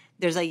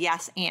 There's a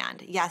yes,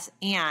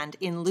 and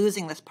in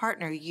losing this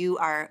partner, you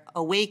are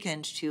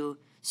awakened to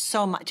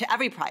so much, to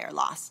every prior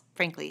loss,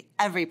 frankly,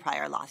 every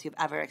prior loss you've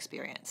ever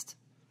experienced.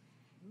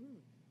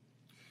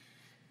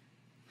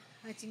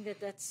 I think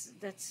that's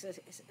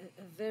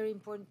a very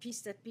important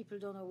piece that people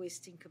don't always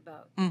think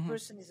about. Mm-hmm. A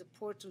person is a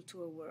portal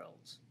to a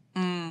world.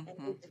 Mm-hmm.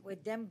 And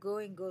with them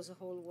going goes a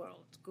whole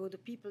world. Go the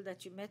people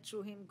that you met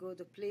through him, go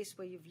the place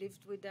where you've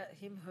lived with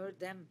him, heard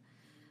them.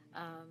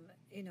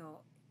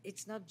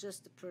 It's not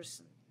just the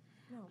person.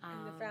 No,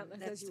 and the family,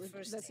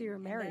 that's you were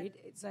married,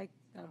 it's like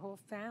that whole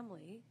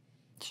family.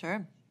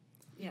 Sure.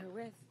 You're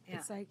with. Yeah.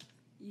 It's like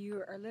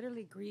you are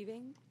literally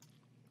grieving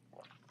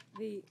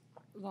the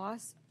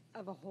loss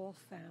of a whole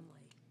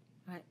family.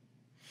 Right.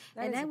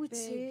 That and is I a would big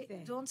say,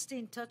 thing. don't stay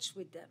in touch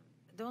with them.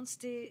 Don't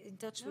stay in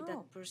touch with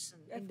that person.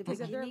 In the because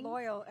if beginning, they're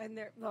loyal and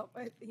they're,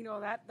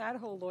 that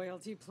whole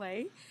loyalty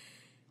play,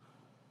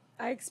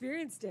 I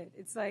experienced it.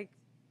 It's like,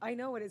 I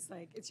know what it's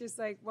like. It's just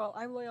like, well,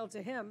 I'm loyal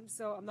to him,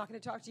 so I'm not going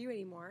to talk to you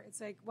anymore. It's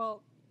like,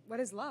 well, what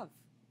is love?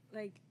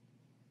 Like,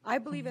 I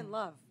believe in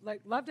love.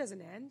 Like, love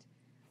doesn't end.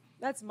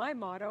 That's my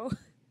motto.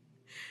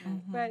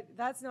 But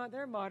that's not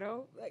their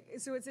motto. Like,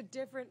 so it's a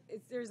different,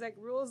 there's like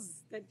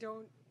rules that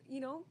don't,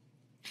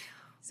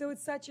 So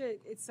it's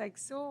like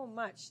so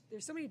much,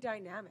 there's so many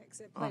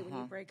dynamics at play when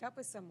you break up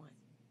with someone.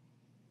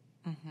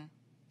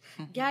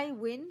 Guy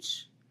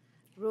Winch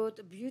wrote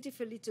a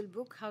beautiful little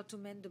book, How to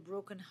Mend a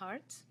Broken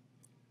Heart,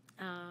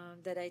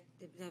 that I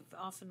have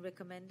often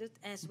recommended,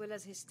 as well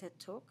as his TED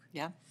Talk.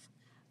 Yeah.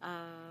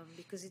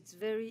 Because it's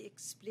very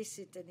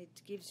explicit and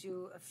it gives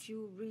you a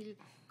few real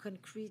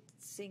concrete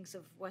things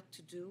of what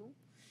to do.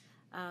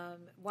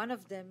 One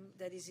of them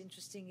that is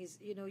interesting is,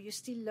 you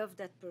still love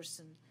that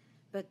person,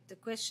 but the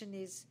question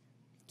is,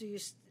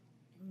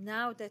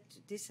 now that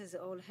this has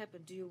all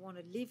happened, do you want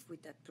to live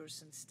with that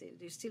person still?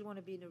 Do you still want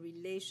to be in a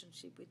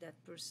relationship with that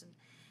person?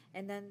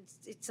 And then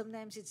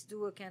sometimes it's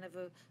do a kind of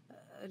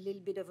a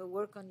little bit of a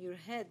work on your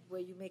head where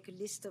you make a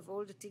list of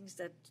all the things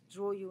that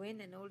draw you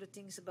in and all the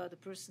things about the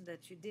person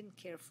that you didn't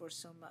care for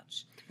so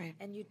much. Right.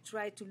 And you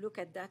try to look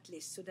at that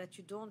list so that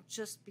you don't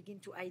just begin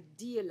to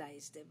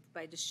idealize them.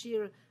 By the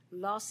sheer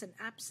loss and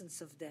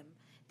absence of them,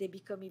 they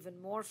become even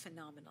more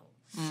phenomenal.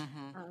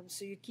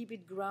 So you keep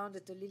it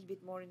grounded a little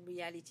bit more in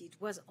reality. It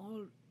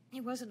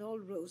wasn't all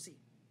rosy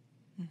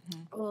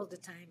all the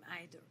time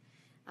either.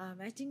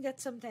 I think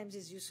that sometimes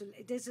is useful.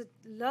 There's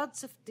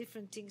lots of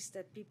different things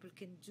that people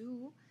can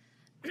do.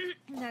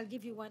 And I'll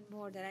give you one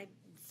more that I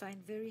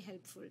find very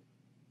helpful.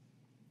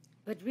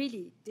 But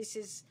really, this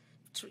is,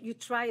 you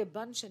try a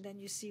bunch and then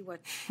you see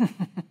what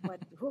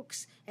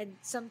hooks. And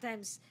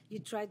sometimes you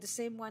try the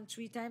same one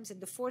 3 times and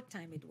the 4th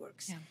time it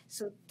works. Yeah.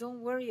 So don't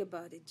worry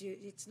about it.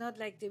 It's not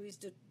like there is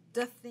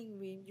the thing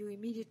when you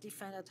immediately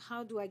find out,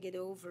 how do I get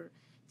over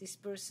this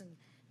person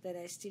that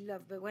I still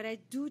love? But what I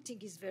do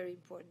think is very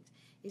important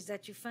is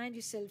that you find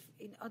yourself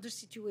in other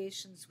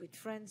situations with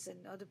friends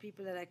and other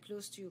people that are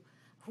close to you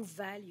who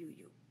value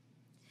you.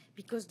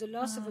 Because the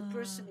loss of a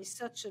person is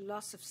such a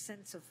loss of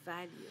sense of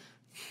value.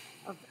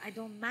 I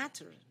don't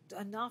matter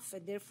enough,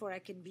 and therefore I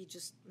can be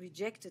just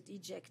rejected,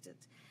 ejected.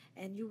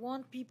 And you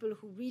want people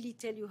who really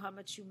tell you how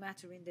much you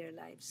matter in their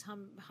lives,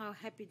 how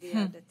happy they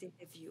are that they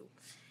have you,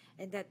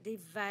 and that they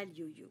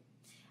value you.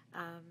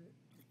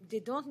 They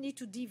don't need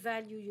to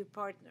devalue your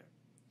partner,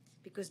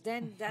 because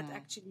then that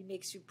actually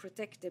makes you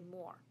protect them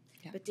more.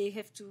 Yeah. But they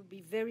have to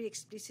be very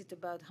explicit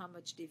about how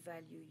much they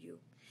value you.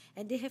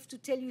 And they have to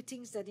tell you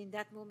things that in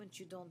that moment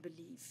you don't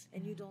believe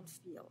and you don't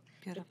feel.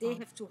 Beautiful. But they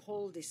have to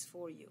hold this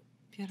for you.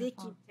 Beautiful. They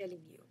keep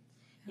telling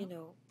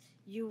you,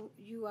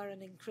 you are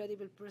an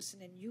incredible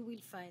person and you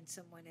will find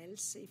someone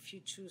else if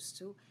you choose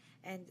to,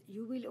 and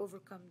you will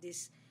overcome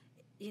this.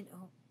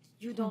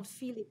 You don't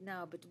feel it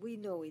now, but we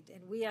know it,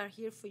 and we are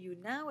here for you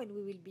now, and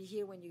we will be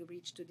here when you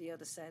reach to the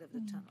other side of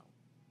the tunnel.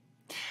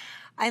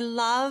 I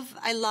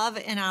love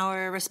in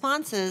our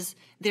responses,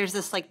 there's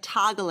this like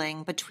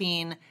toggling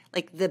between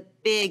like the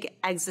big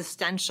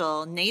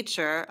existential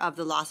nature of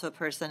the loss of a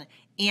person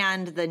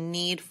and the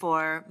need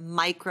for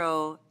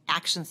micro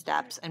action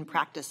steps and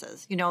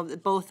practices.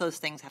 Both those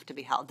things have to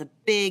be held, the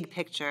big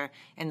picture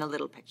and the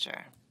little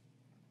picture.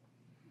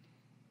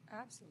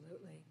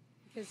 Absolutely.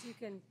 Because you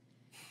can,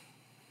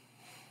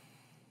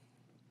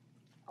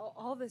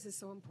 all this is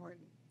so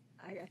important.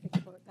 I think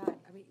about that.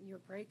 I mean, your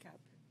breakup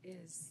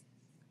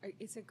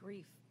it's a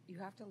grief. You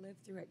have to live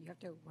through it. You have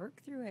to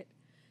work through it.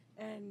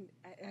 And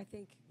I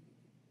think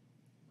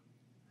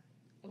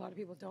a lot of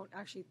people don't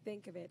actually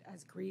think of it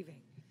as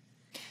grieving.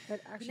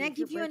 But actually, Can I if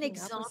you're give you an breaking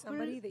up with example?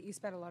 somebody that you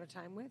spent a lot of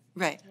time with,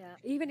 Right. Yeah.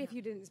 even if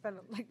you didn't spend,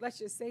 like, let's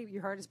just say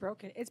your heart is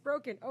broken. It's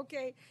broken.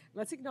 Okay,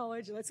 let's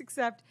acknowledge, let's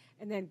accept,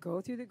 and then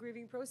go through the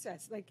grieving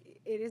process. Like,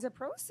 it is a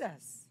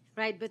process.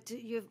 Right, but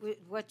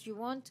what you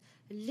want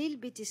a little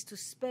bit is to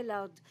spell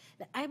out.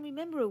 I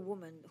remember a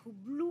woman who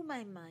blew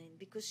my mind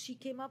because she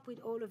came up with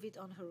all of it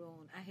on her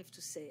own, I have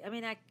to say. I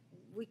mean,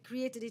 we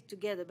created it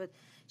together, but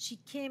she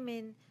came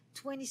in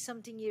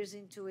 20-something years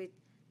into it,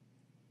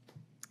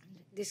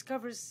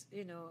 discovers,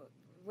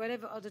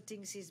 whatever other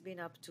things he's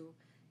been up to,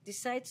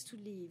 decides to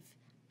leave,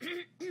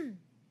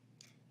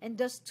 and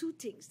does two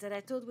things that I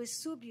thought were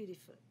so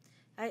beautiful.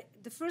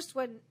 The first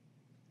one,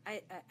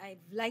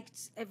 I've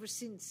liked ever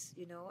since,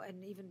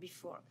 and even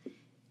before.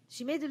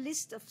 She made a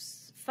list of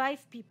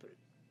 5 people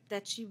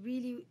that she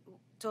really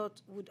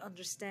thought would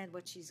understand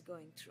what she's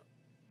going through.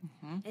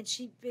 Mm-hmm. And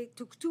she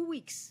took 2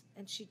 weeks,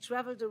 and she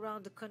traveled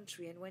around the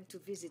country and went to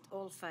visit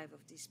all 5 of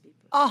these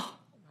people. Oh,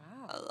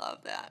 Wow. I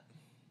love that.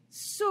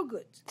 So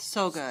good.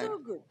 So good. So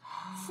good.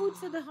 Food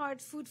for the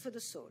heart, food for the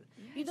soul.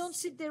 Yes. You don't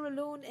sit there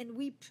alone and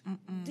weep.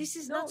 Mm-mm. This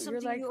is not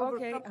something you're like, you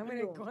okay, overcome I'm going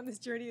to alone. go on this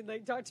journey and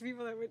like talk to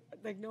people that would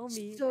like know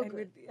me So and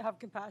good. would have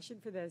compassion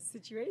for this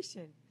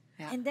situation.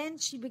 Yeah. And then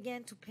she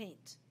began to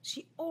paint.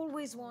 She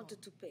always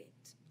wanted to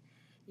paint,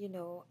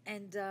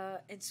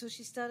 and so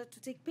she started to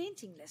take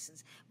painting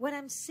lessons. What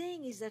I'm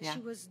saying is that Yeah. she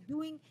was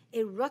doing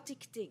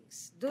erotic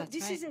things. That's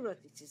This right. is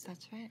eroticism.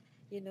 That's right.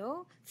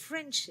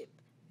 Friendship,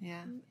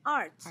 Yeah.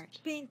 art, Art.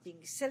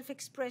 painting,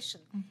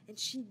 self-expression. And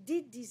she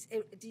did these,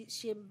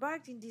 she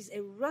embarked in these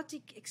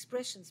erotic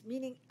expressions,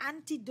 meaning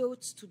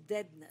antidotes to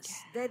deadness,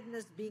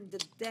 deadness being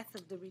the death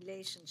of the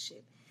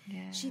relationship.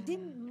 Yeah. She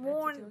didn't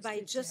mourn Antidotes by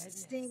to just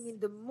deadness. staying in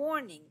the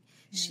mourning.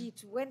 She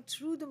went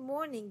through the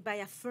mourning by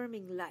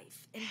affirming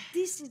life. And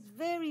this is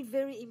very,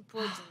 very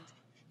important.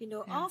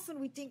 Often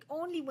we think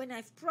only when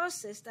I've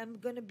processed, I'm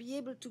going to be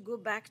able to go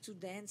back to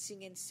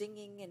dancing and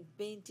singing and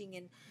painting.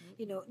 And,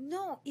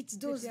 no, it's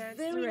those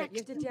very You have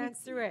to dance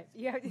through it.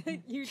 Yeah,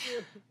 you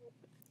do.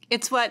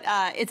 It's what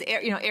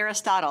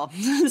Aristotle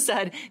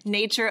said.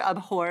 Nature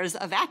abhors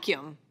a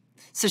vacuum.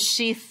 So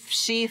she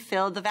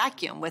filled the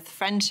vacuum with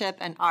friendship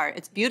and art.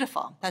 It's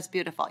beautiful. That's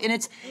beautiful, and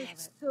it's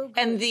so good.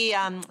 and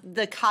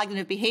the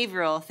cognitive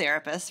behavioral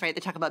therapists, right? They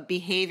talk about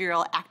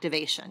behavioral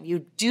activation.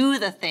 You do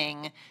the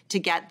thing to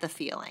get the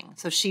feeling.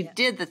 So she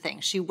did the thing.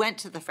 She went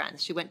to the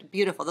friends. She went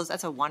beautiful.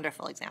 That's a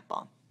wonderful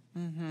example.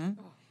 Mm-hmm.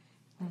 Oh,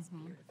 that's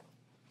beautiful.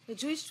 The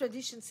Jewish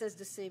tradition says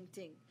the same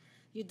thing.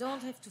 You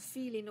don't have to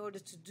feel in order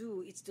to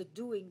do. It's the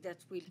doing that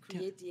will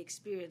create the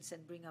experience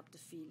and bring up the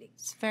feeling.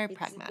 It's very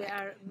pragmatic. There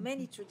are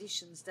many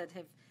traditions that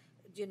have,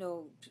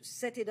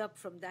 set it up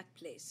from that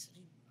place.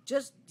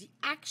 Just the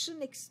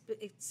action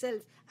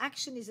itself,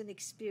 action is an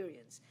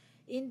experience.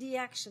 In the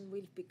action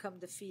will become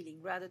the feeling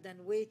rather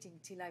than waiting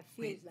till I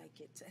feel like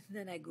it and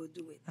then I go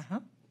do it. Uh-huh.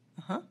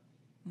 Uh-huh.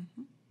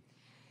 Mm-hmm.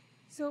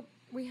 So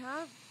we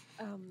have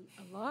a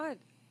lot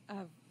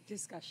of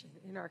discussion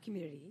in our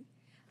community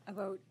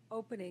about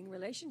opening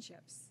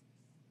relationships.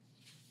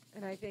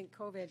 And I think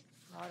COVID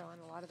brought on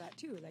a lot of that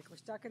too. Like, we're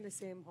stuck in the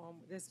same home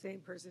with this same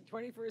person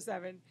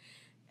 24/7.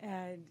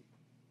 And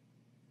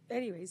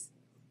anyways,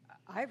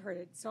 I've heard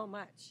it so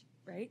much,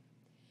 right?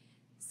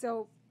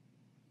 So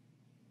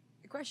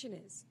the question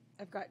is,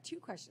 I've got 2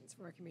 questions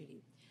from our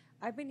community.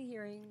 I've been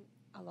hearing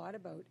a lot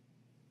about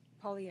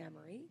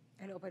polyamory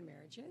and open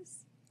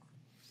marriages.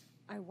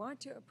 I want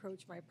to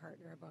approach my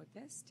partner about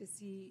this to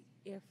see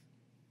if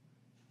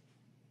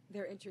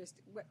their interest,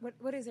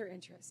 what is their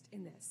interest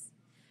in this?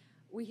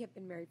 We have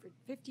been married for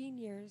 15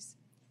 years,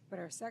 but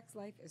our sex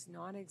life is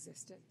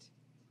non-existent.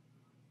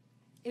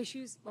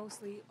 Issues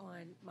mostly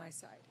on my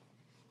side.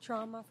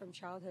 Trauma from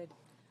childhood.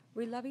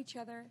 We love each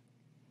other,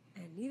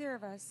 and neither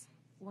of us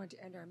want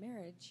to end our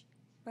marriage,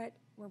 but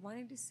we're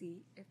wanting to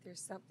see if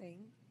there's something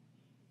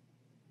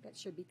that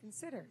should be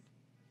considered.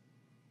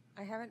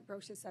 I haven't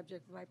broached the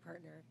subject with my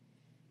partner,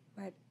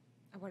 but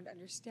I wanted to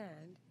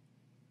understand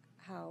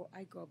how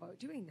I go about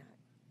doing that.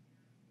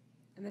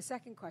 And the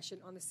second question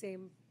on the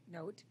same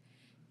note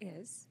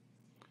is,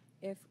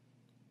 if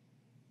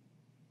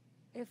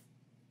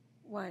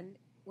one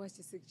was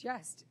to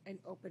suggest an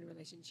open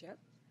relationship,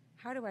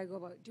 how do I go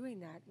about doing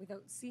that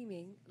without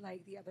seeming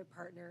like the other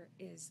partner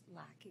is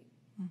lacking?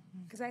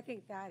 Because I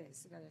think that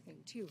is another thing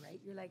too, right?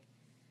 You're like,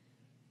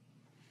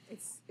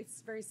 it's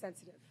very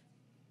sensitive.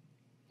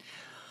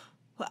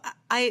 Well,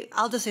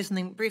 I'll just say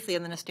something briefly,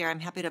 and then Esther, I'm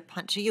happy to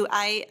punt to you.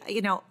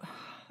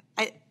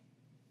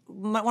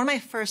 One of my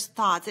first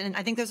thoughts, and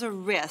I think there's a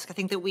risk, I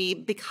think that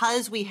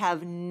because we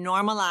have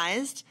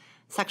normalized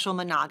sexual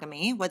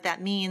monogamy, what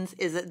that means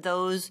is that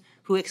those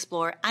who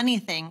explore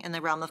anything in the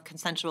realm of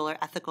consensual or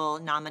ethical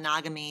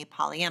non-monogamy,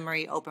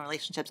 polyamory, open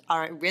relationships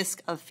are at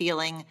risk of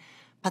feeling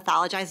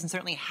pathologized, and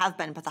certainly have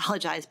been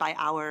pathologized by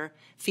our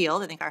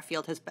field. I think our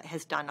field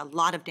has done a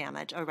lot of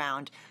damage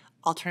around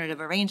alternative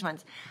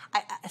arrangements.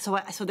 So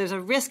there's a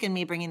risk in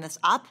me bringing this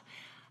up.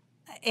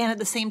 And at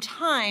the same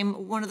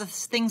time, one of the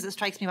things that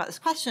strikes me about this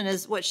question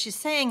is what she's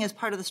saying is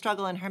part of the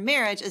struggle in her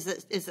marriage is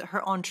that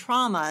her own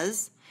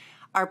traumas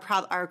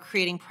are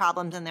creating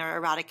problems in their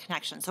erotic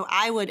connection. So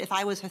if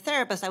I was her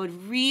therapist, I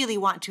would really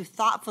want to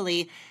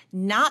thoughtfully,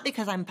 not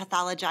because I'm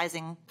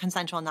pathologizing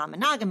consensual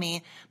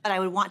non-monogamy, but I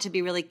would want to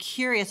be really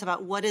curious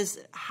about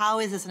how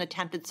is this an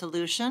attempted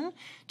solution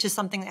to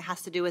something that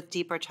has to do with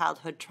deeper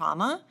childhood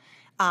trauma.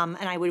 And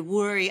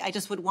I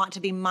just would want to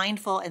be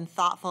mindful and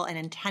thoughtful and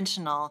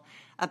intentional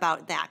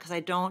about that, because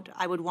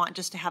I would want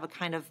just to have a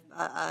kind of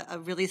a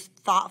really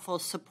thoughtful,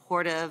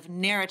 supportive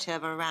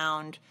narrative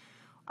around,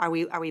 are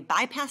we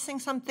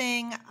bypassing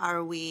something?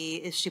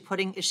 Is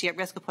she at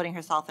risk of putting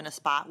herself in a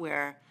spot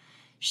where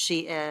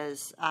she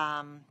is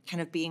kind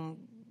of being,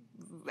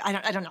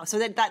 I don't know. So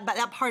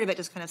that part of it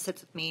just kind of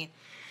sits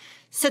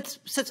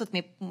with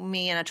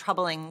me in a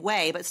troubling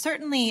way. But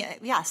certainly,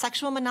 yeah,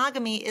 sexual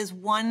monogamy is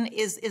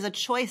a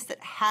choice that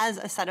has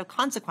a set of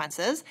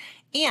consequences,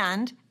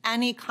 and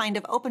any kind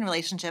of open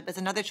relationship is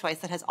another choice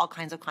that has all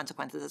kinds of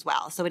consequences as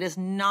well. So it is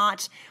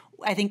not,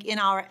 I think, in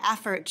our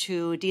effort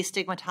to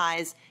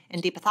destigmatize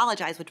and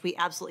depathologize, which we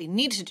absolutely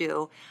need to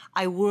do,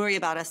 I worry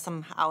about us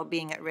somehow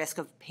being at risk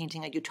of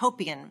painting a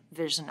utopian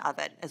vision of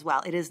it as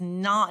well. It is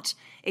not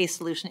a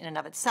solution in and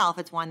of itself.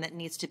 It's one that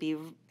needs to be,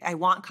 I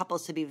want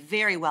couples to be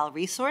very well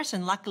resourced,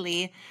 and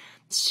luckily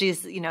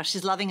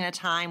she's loving in a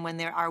time when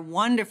there are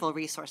wonderful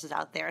resources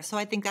out there. So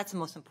I think that's the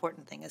most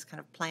important thing, is kind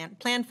of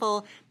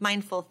planful,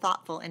 mindful,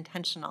 thoughtful,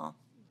 intentional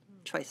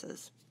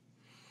choices.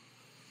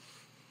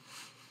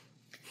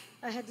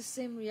 I had the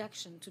same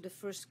reaction to the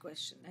first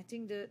question. I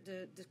think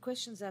the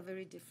questions are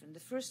very different. The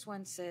first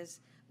one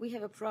says, we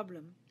have a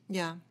problem.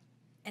 Yeah.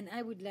 And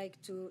I would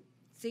like to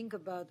think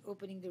about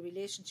opening the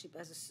relationship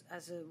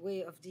as a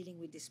way of dealing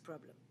with this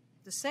problem.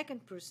 The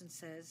second person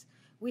says,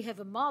 we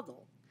have a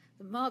model.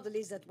 The model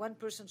is that one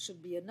person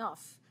should be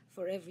enough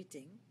for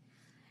everything,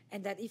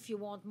 and that if you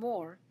want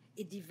more,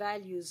 it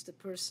devalues the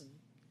person.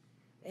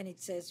 And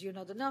it says you're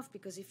not enough,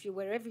 because if you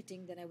were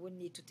everything, then I wouldn't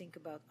need to think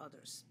about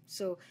others.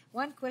 So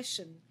one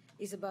question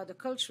is about the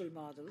cultural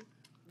model,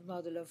 the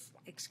model of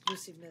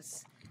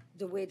exclusiveness,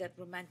 the way that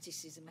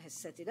romanticism has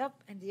set it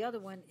up. And the other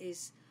one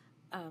is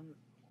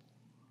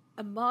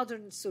a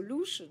modern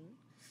solution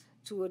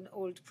to an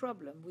old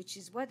problem, which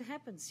is what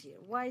happens here.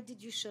 Why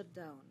did you shut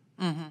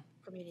down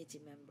community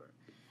member?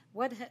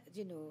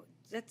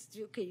 That's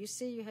okay. You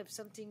say you have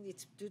something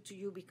that's due to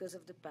you because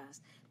of the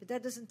past, but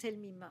that doesn't tell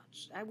me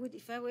much.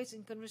 If I was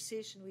in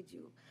conversation with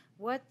you,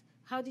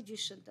 how did you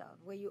shut down?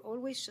 Were you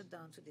always shut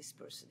down to this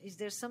person? Is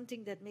there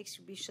something that makes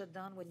you be shut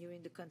down when you're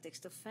in the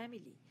context of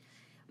family?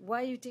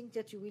 Why you think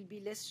that you will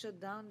be less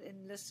shut down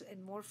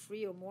and more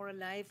free, or more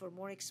alive, or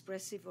more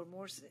expressive, or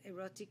more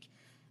erotic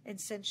and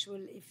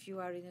sensual if you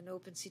are in an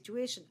open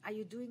situation? Are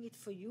you doing it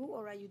for you,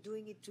 or are you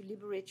doing it to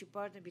liberate your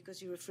partner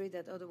because you're afraid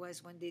that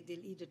otherwise one day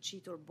they'll either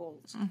cheat or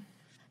bolt?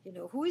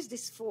 Who is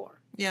this for?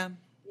 Yeah.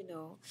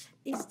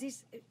 Is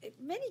this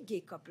many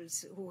gay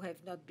couples who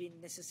have not been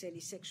necessarily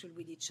sexual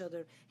with each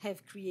other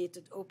have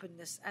created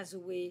openness as a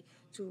way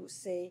to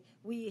say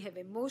we have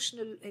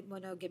emotional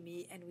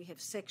monogamy and we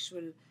have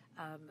sexual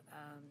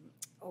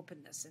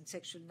openness and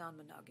sexual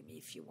non-monogamy,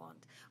 if you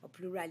want, or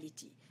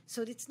plurality.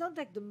 So it's not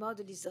like the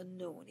model is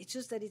unknown. It's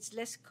just that it's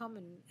less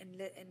common,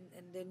 and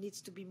there needs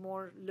to be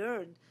more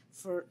learned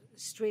for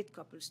straight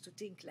couples to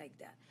think like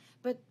that.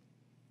 But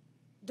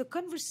the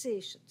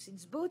conversation,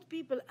 since both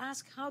people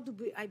ask, how do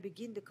I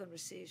begin the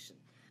conversation?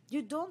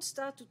 You don't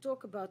start to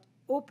talk about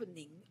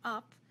opening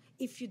up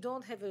if you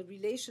don't have a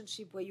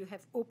relationship where you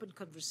have open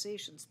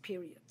conversations,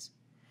 period.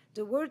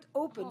 The word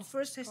open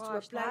first has to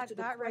apply to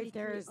the that quality. Right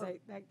there is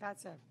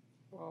that's a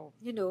whoa.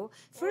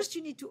 First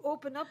you need to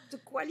open up the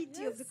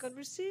quality of the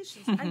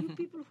conversations. Are you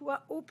people who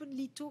are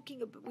openly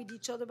talking with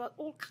each other about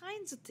all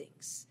kinds of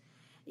things?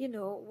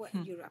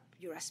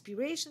 Your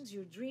aspirations,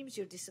 your dreams,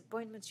 your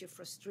disappointments, your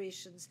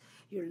frustrations,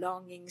 your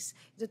longings,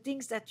 the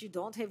things that you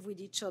don't have with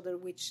each other,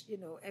 which,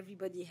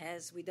 everybody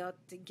has without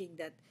thinking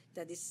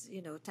that is,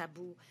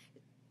 taboo.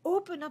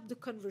 Open up the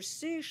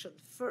conversation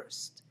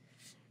first.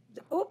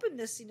 The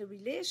openness in a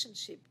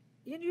relationship,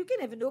 you can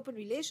have an open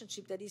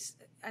relationship that is,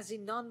 as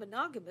in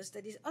non-monogamous,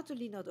 that is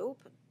utterly not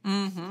open.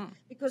 Mm-hmm.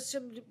 Because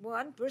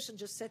one person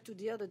just said to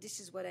the other, this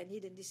is what I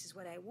need and this is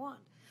what I want.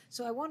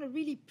 So I want to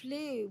really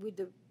play with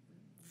the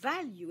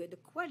value and the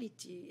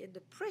quality and the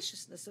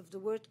preciousness of the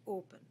word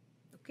open.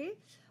 Okay?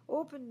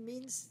 Open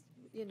means,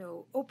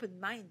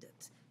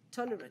 open-minded,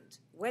 tolerant,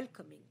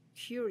 welcoming,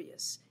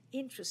 curious,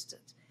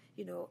 interested.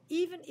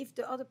 Even if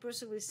the other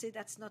person will say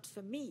that's not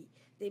for me,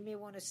 they may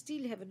want to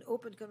still have an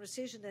open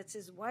conversation that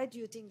says, why do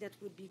you think that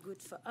would be good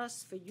for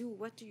us, for you?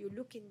 What do you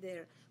look in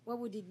there? What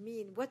would it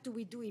mean? What do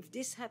we do if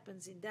this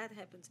happens, if that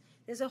happens?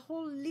 There's a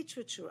whole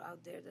literature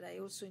out there that I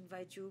also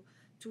invite you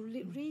to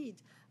read,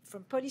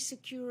 from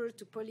Polysecure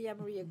to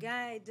Polyamory, a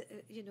guide.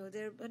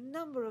 There are a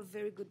number of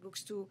very good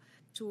books, to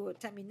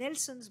Tammy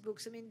Nelson's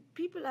books. I mean,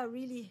 people are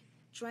really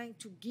trying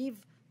to give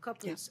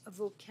couples a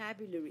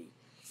vocabulary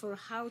for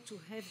how to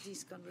have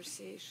these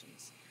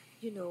conversations,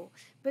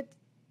 But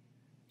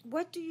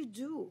what do you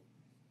do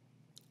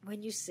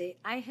when you say,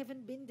 I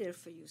haven't been there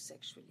for you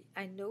sexually?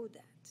 I know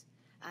that.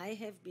 I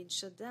have been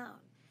shut down.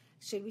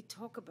 Shall we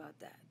talk about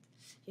that?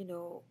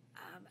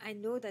 I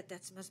know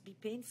that must be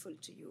painful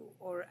to you,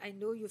 or I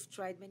know you've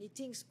tried many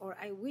things, or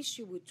I wish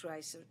you would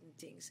try certain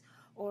things,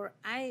 or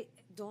I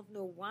don't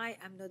know why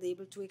I'm not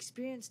able to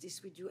experience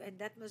this with you, and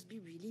that must be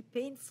really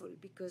painful,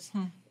 because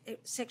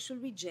sexual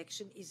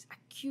rejection is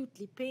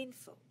acutely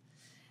painful.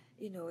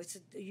 It's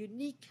a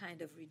unique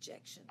kind of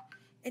rejection.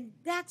 And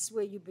that's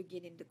where you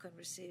begin in the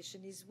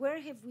conversation, is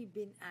where have we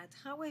been at?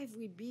 How have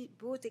we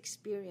both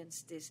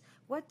experienced this?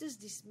 What does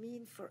this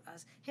mean for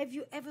us? Have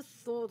you ever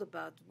thought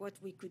about what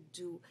we could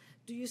do?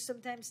 Do you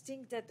sometimes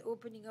think that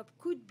opening up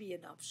could be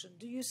an option?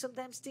 Do you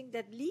sometimes think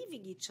that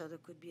leaving each other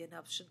could be an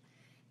option?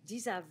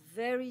 These are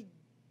very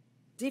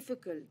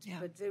difficult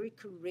but very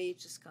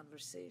courageous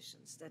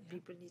conversations that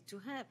people need to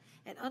have.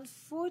 And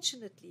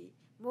unfortunately,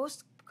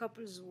 most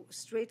couples,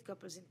 straight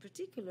couples in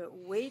particular,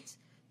 wait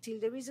till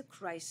there is a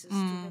crisis to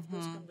have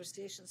those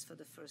conversations for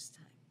the first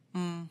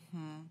time.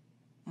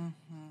 No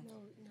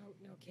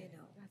kidding.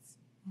 That's.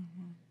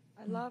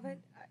 I love it.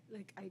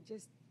 I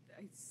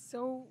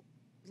so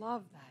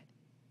love that.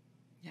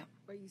 Yeah.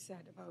 What you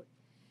said about,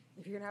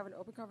 if you're gonna have an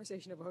open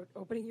conversation about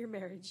opening your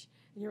marriage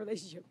and your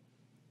relationship,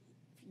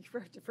 you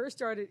have to first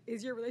start it.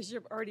 Is your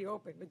relationship already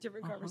open with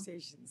different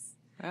conversations?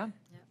 Yeah.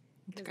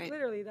 Because great.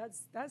 literally,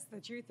 that's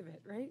the truth of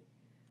it, right?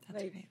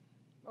 That's right.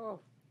 Oh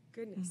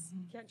goodness,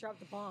 you can't drop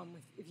the bomb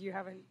if you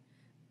haven't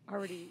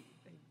already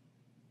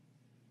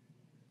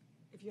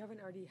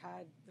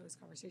had those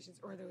conversations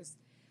or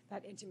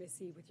that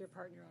intimacy with your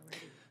partner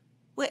already.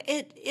 Well,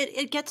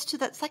 it gets to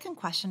that second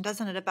question,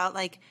 doesn't it? About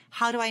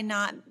how do I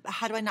not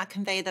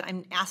convey that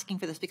I'm asking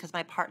for this because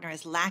my partner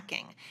is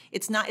lacking?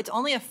 It's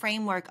only a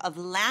framework of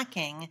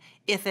lacking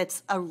if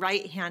it's a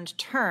right hand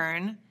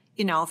turn,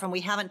 from we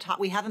haven't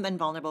been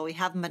vulnerable, we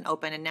haven't been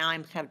open, and now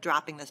I'm kind of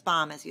dropping this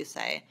bomb, as you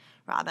say,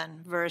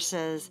 Robin,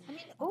 versus. I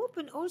mean,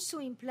 open also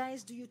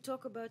implies, do you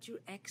talk about your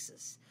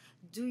exes?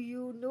 Do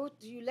you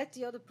let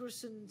the other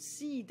person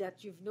see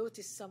that you've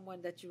noticed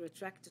someone that you're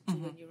attracted to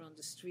when you're on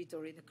the street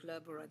or in a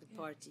club or at a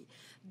party?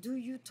 Do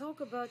you talk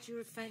about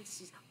your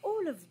fantasies?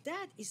 All of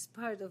that is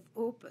part of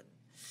open.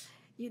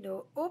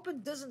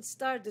 Open doesn't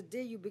start the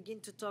day you begin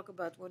to talk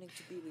about wanting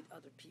to be with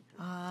other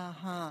people.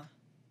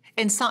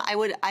 And so I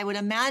would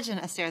imagine,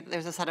 Esther, that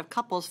there's a set of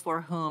couples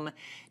for whom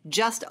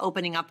just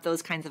opening up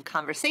those kinds of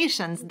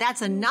conversations,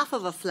 that's enough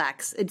of a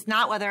flex. It's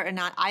not whether or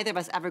not either of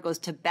us ever goes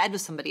to bed with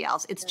somebody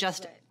else. It's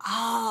just,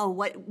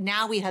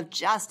 now we have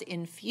just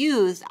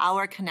infused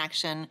our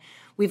connection.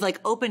 We've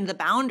opened the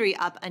boundary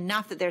up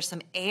enough that there's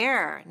some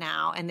air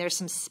now and there's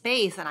some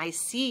space, and I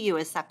see you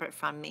as separate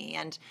from me.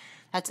 And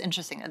that's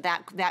interesting.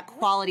 That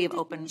quality of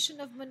open.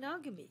 Definition of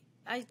monogamy.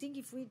 I think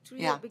if we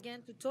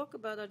began to talk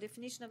about our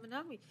definition of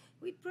monogamy,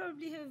 we'd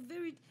probably have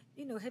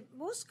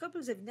most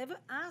couples have never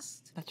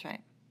asked. That's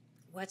right.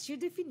 What's your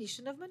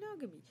definition of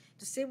monogamy?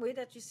 The same way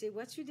that you say,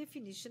 what's your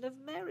definition of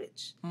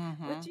marriage?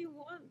 What do you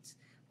want?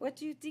 What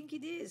do you think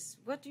it is?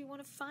 What do you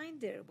want to find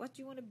there? What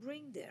do you want to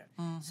bring there?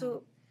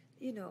 So,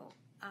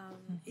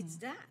 it's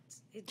that.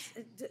 It's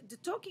the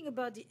talking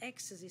about the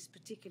exes is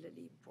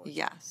particularly important.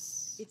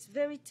 Yes. It's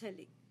very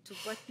telling to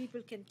what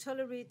people can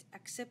tolerate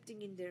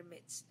accepting in their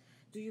midst.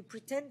 Do you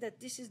pretend that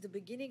this is the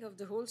beginning of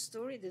the whole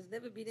story? There's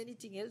never been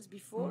anything else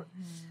before,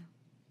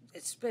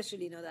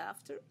 especially not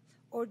after?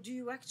 Or do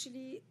you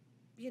actually,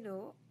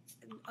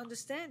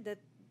 understand that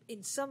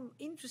in some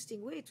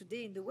interesting way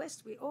today in the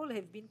West, we all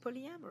have been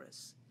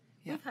polyamorous.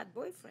 Yeah. We've had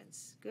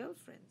boyfriends,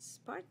 girlfriends,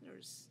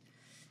 partners,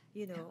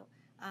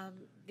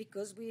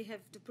 because we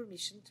have the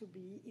permission to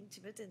be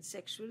intimate and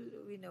sexual,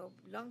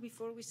 long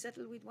before we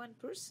settle with one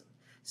person.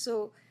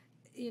 So,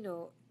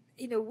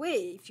 in a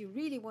way, if you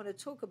really want to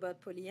talk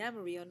about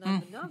polyamory or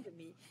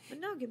non-monogamy,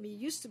 monogamy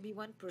used to be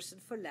one person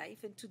for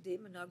life, and today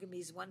monogamy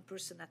is one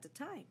person at a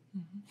time.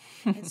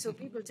 And so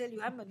people tell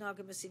you, I'm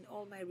monogamous in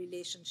all my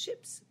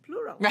relationships,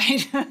 plural.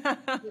 Right.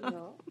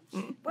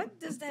 What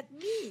does that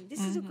mean?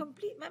 This is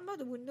my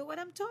mother wouldn't know what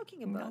I'm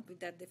talking about with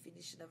that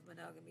definition of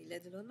monogamy,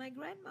 let alone my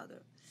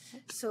grandmother.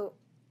 So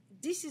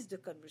this is the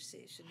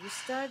conversation. You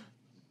start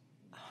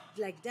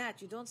like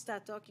that. You don't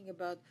start talking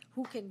about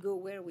who can go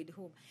where with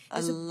whom.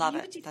 There's a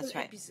beautiful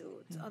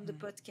episode on the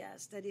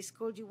podcast that is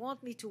called "You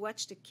Want Me to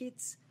Watch the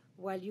Kids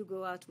While You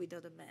Go Out with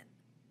Other Men,"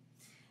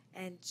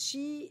 and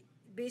she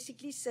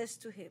basically says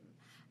to him,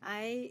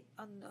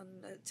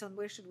 it's on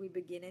Where Should We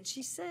Begin? And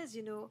she says,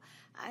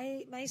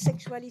 my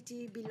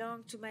sexuality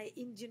belonged to my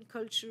Indian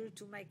culture,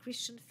 to my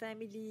Christian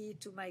family,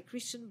 to my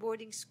Christian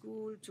boarding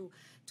school, to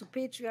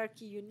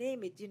patriarchy, you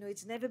name it.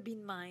 It's never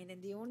been mine.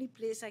 And the only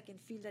place I can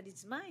feel that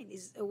it's mine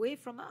is away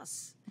from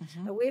us,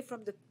 away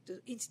from the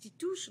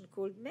institution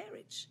called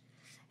marriage.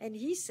 And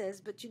he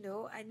says, but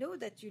I know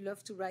that you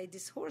love to ride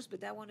this horse,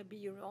 but I want to be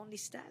your only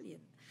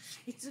stallion.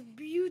 It's a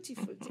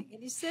beautiful thing.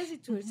 And he says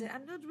it to her.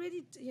 I'm not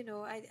ready to,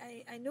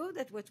 I know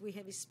that what we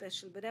have is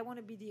special, but I want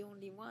to be the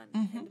only one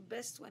and the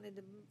best one and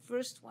the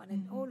first one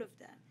and all of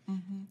that.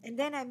 And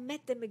then I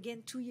met them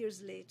again 2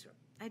 years later.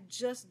 I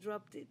just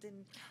dropped it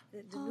in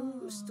the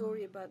new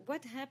story about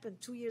what happened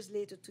 2 years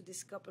later to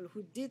this couple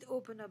who did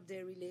open up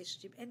their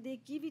relationship, and they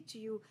give it to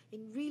you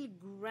in real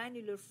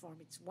granular form.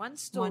 It's one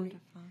story,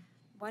 Wonderful.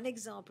 one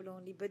example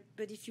only, but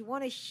if you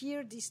want to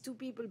hear these two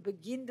people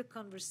begin the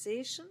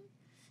conversation,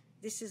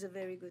 this is a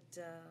very good,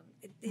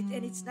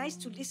 and it's nice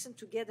to listen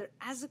together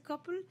as a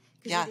couple,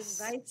 because it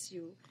invites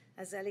you,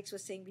 as Alex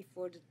was saying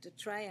before, the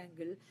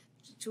triangle,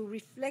 to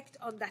reflect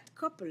on that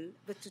couple,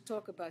 but to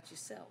talk about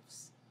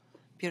yourselves.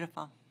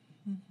 Beautiful.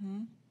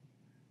 Mm-hmm.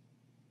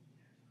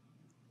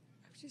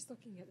 I was just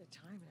looking at the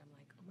time, and I'm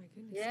like, oh my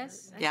goodness.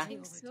 Yes, I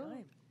think over so.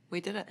 time. We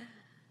did it.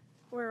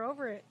 We're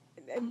over it.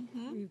 And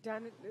we've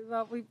done it.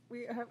 Well, we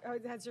have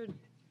answered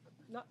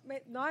not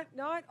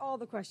all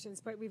the questions,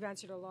 but we've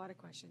answered a lot of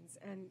questions,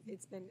 and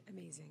it's been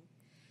amazing.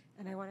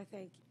 And I want to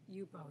thank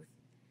you both,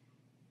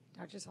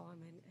 Dr.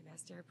 Solomon and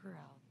Esther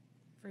Perel,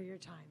 for your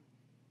time.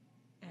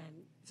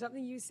 And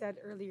something you said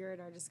earlier in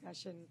our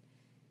discussion,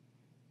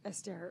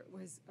 Esther,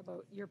 was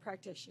about your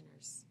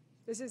practitioners.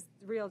 This is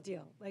the real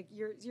deal. Like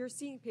you're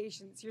seeing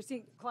patients, you're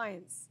seeing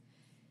clients,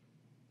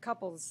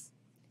 couples,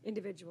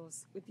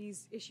 individuals with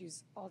these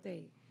issues all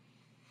day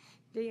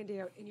in,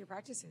 day out in your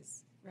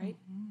practices, right?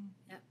 Mm-hmm.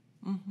 Yeah.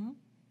 Mm-hmm.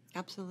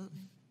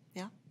 Absolutely.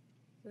 Yeah.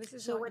 This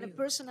is So not when new. a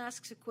person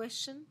asks a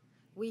question,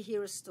 we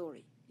hear a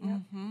story.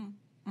 Mm-hmm.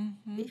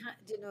 Mm-hmm.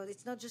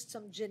 It's not just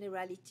some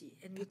generality,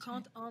 and you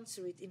can't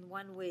answer it in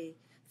one way,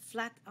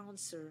 flat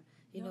answer,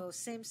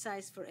 same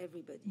size for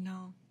everybody.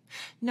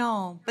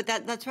 No, but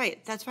that's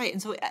right. That's right.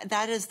 And so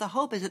that is the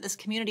hope, is that this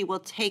community will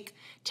take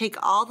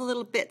all the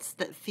little bits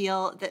that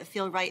feel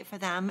right for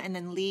them, and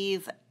then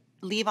leave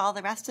all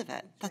the rest of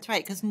it. That's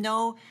right. Because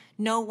no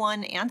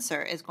one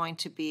answer is going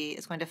to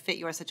fit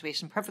your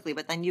situation perfectly,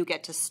 but then you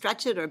get to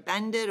stretch it or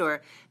bend it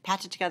or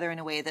patch it together in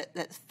a way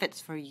that fits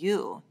for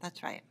you.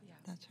 That's right. Yeah.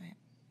 That's right.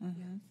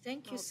 Mm-hmm.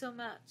 Thank you so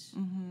much.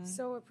 Mm-hmm.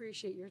 So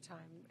appreciate your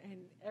time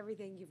and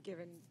everything you've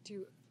given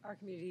to our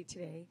community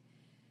today.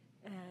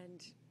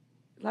 And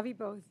love you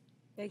both.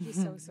 Thank you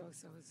so much.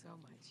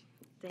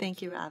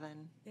 Thank you,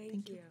 Evan.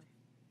 Thank you.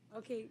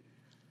 Okay.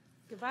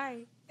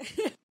 Goodbye.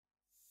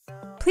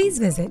 Please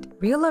visit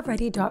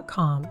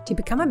realloveready.com to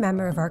become a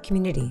member of our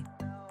community.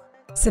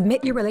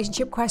 Submit your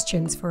relationship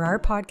questions for our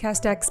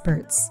podcast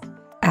experts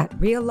at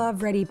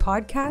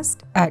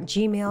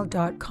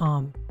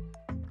reallovereadypodcast@gmail.com.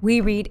 We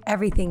read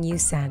everything you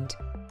send.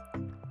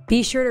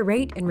 Be sure to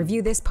rate and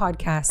review this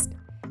podcast.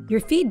 Your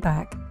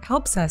feedback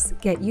helps us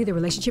get you the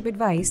relationship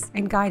advice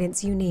and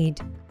guidance you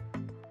need.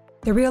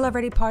 The Real Love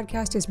Ready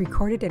podcast is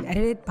recorded and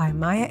edited by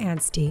Maya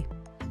Anstey.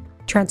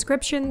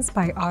 Transcriptions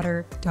by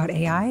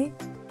Otter.ai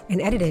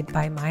and edited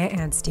by Maya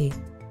Anstey.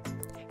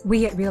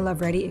 We at Real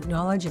Love Ready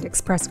acknowledge and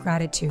express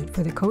gratitude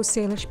for the Coast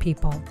Salish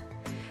people,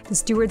 the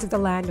stewards of the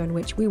land on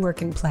which we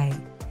work and play,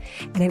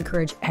 and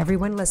encourage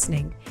everyone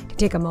listening to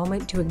take a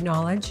moment to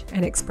acknowledge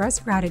and express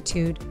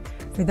gratitude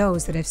for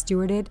those that have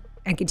stewarded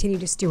and continue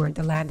to steward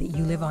the land that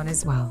you live on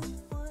as well.